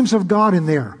 4 names of God in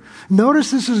there.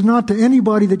 Notice this is not to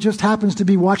anybody that just happens to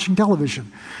be watching television.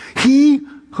 He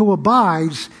who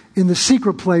abides in the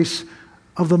secret place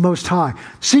of the Most High.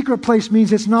 Secret place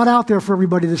means it's not out there for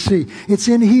everybody to see. It's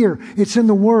in here. It's in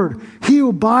the Word. He who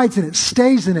abides in it,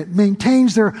 stays in it,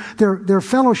 maintains their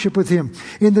fellowship with Him.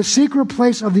 In the secret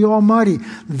place of the Almighty,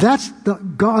 that's the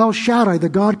El Shaddai, the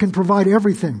God can provide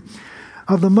everything.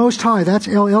 Of the Most High, that's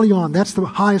El Elyon, that's the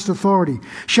highest authority.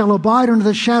 Shall abide under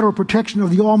the shadow of protection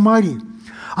of the Almighty.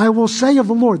 I will say of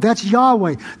the Lord, that's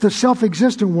Yahweh, the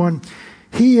self-existent one,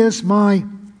 He is my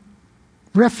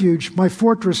refuge, my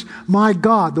fortress, my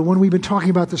God, the one we've been talking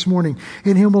about this morning.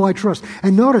 In Him will I trust.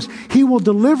 And notice, He will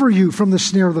deliver you from the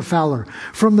snare of the fowler.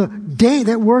 From the day,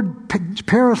 that word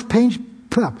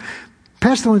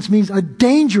pestilence means a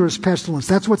dangerous pestilence.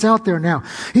 That's what's out there now.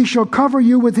 He shall cover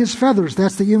you with His feathers.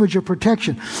 That's the image of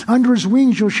protection. Under His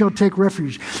wings you shall take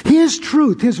refuge. His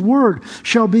truth, His word,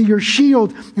 shall be your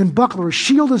shield and buckler. A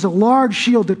shield is a large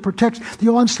shield that protects the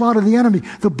onslaught of the enemy.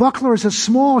 The buckler is a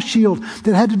small shield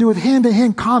that had to do with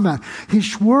hand-to-hand combat.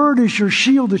 His word is your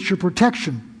shield, it's your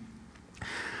protection.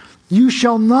 You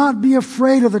shall not be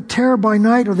afraid of the terror by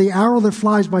night, or the arrow that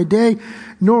flies by day,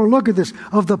 nor, look at this,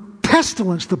 of the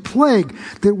pestilence, the plague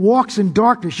that walks in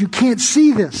darkness. You can't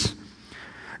see this.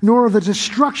 Nor of the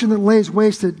destruction that lays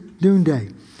waste at noonday.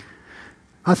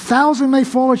 1,000 may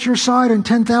fall at your side and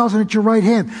 10,000 at your right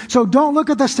hand. So don't look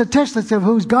at the statistics of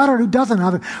who's got it or who doesn't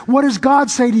have it. What does God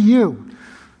say to you?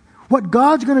 What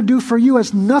God's going to do for you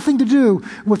has nothing to do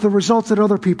with the results that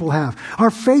other people have.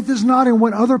 Our faith is not in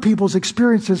what other people's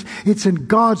experiences. It's in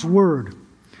God's Word.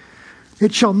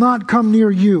 It shall not come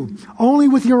near you. Only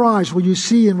with your eyes will you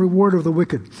see and reward of the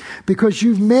wicked. Because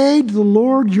you've made the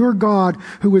Lord your God,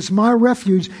 who is my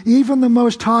refuge, even the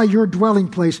Most High, your dwelling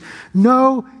place.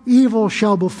 No evil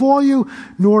shall befall you,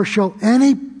 nor shall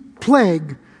any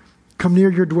plague come near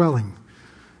your dwelling.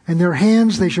 In their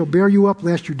hands they shall bear you up,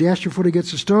 lest you dash your foot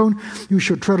against a stone. You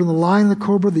shall tread on the lion and the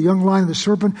cobra, the young lion and the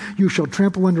serpent. You shall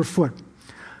trample underfoot.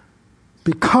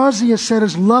 Because he has set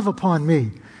his love upon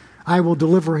me, I will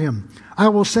deliver him. I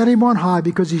will set him on high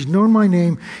because he's known my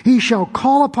name. He shall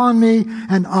call upon me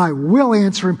and I will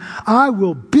answer him. I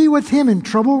will be with him in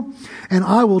trouble and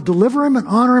I will deliver him and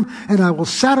honor him and I will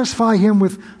satisfy him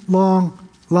with long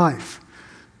life.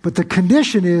 But the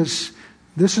condition is,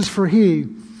 this is for he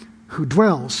who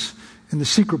dwells in the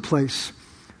secret place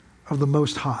of the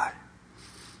Most High.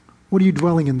 What are you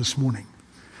dwelling in this morning?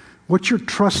 What's your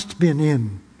trust been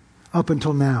in up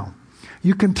until now?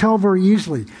 You can tell very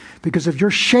easily, because if you're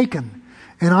shaken,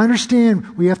 and I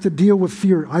understand we have to deal with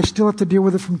fear. I still have to deal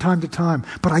with it from time to time.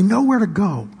 But I know where to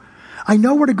go. I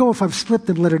know where to go if I've slipped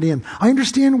and let it in. I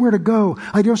understand where to go.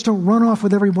 I just don't run off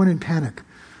with everyone in panic.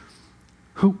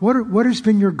 What has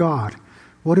been your God?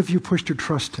 What have you pushed your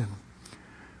trust in?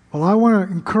 Well, I want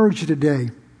to encourage you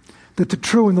today that the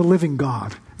true and the living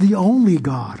God, the only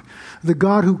God, the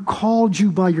God who called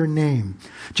you by your name,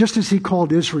 just as he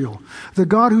called Israel, the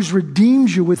God who's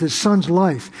redeemed you with his son's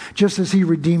life, just as he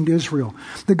redeemed Israel,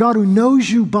 the God who knows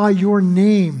you by your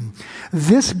name,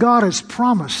 this God has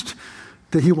promised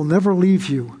that he will never leave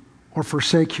you or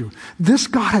forsake you. This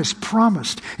God has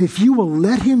promised, if you will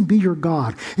let him be your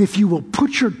God, if you will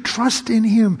put your trust in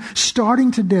him starting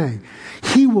today,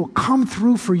 he will come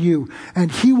through for you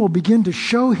and he will begin to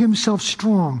show himself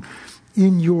strong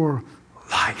in your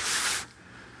life.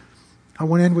 I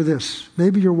want to end with this.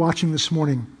 Maybe you're watching this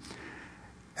morning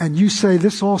and you say,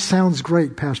 this all sounds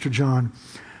great, Pastor John,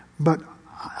 but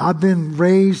I've been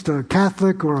raised a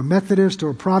Catholic or a Methodist or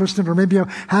a Protestant, or maybe I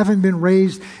haven't been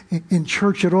raised in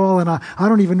church at all, and I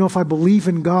don't even know if I believe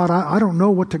in God. I don't know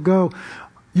what to go.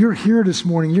 You're here this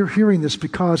morning. You're hearing this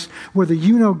because whether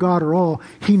you know God or all,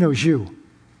 he knows you.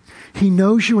 He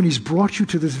knows you and he's brought you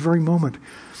to this very moment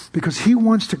because he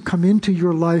wants to come into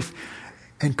your life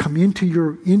and come into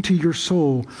your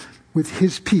soul with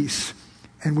his peace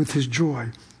and with his joy.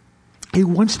 He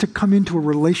wants to come into a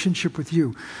relationship with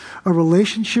you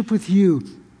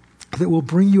that will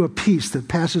bring you a peace that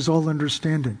passes all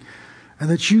understanding. And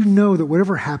that you know that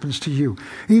whatever happens to you,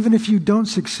 even if you don't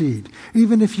succeed,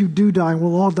 even if you do die, and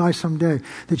we'll all die someday,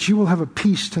 that you will have a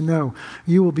peace to know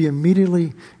you will be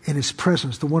immediately in his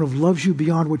presence, the one who loves you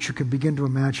beyond what you can begin to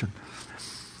imagine.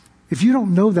 If you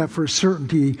don't know that for a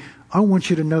certainty, I want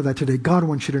you to know that today. God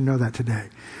wants you to know that today.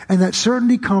 And that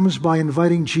certainty comes by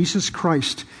inviting Jesus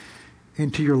Christ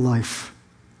into your life.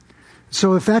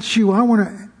 So if that's you, I want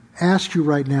to ask you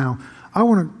right now, I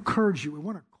want to encourage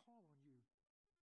you.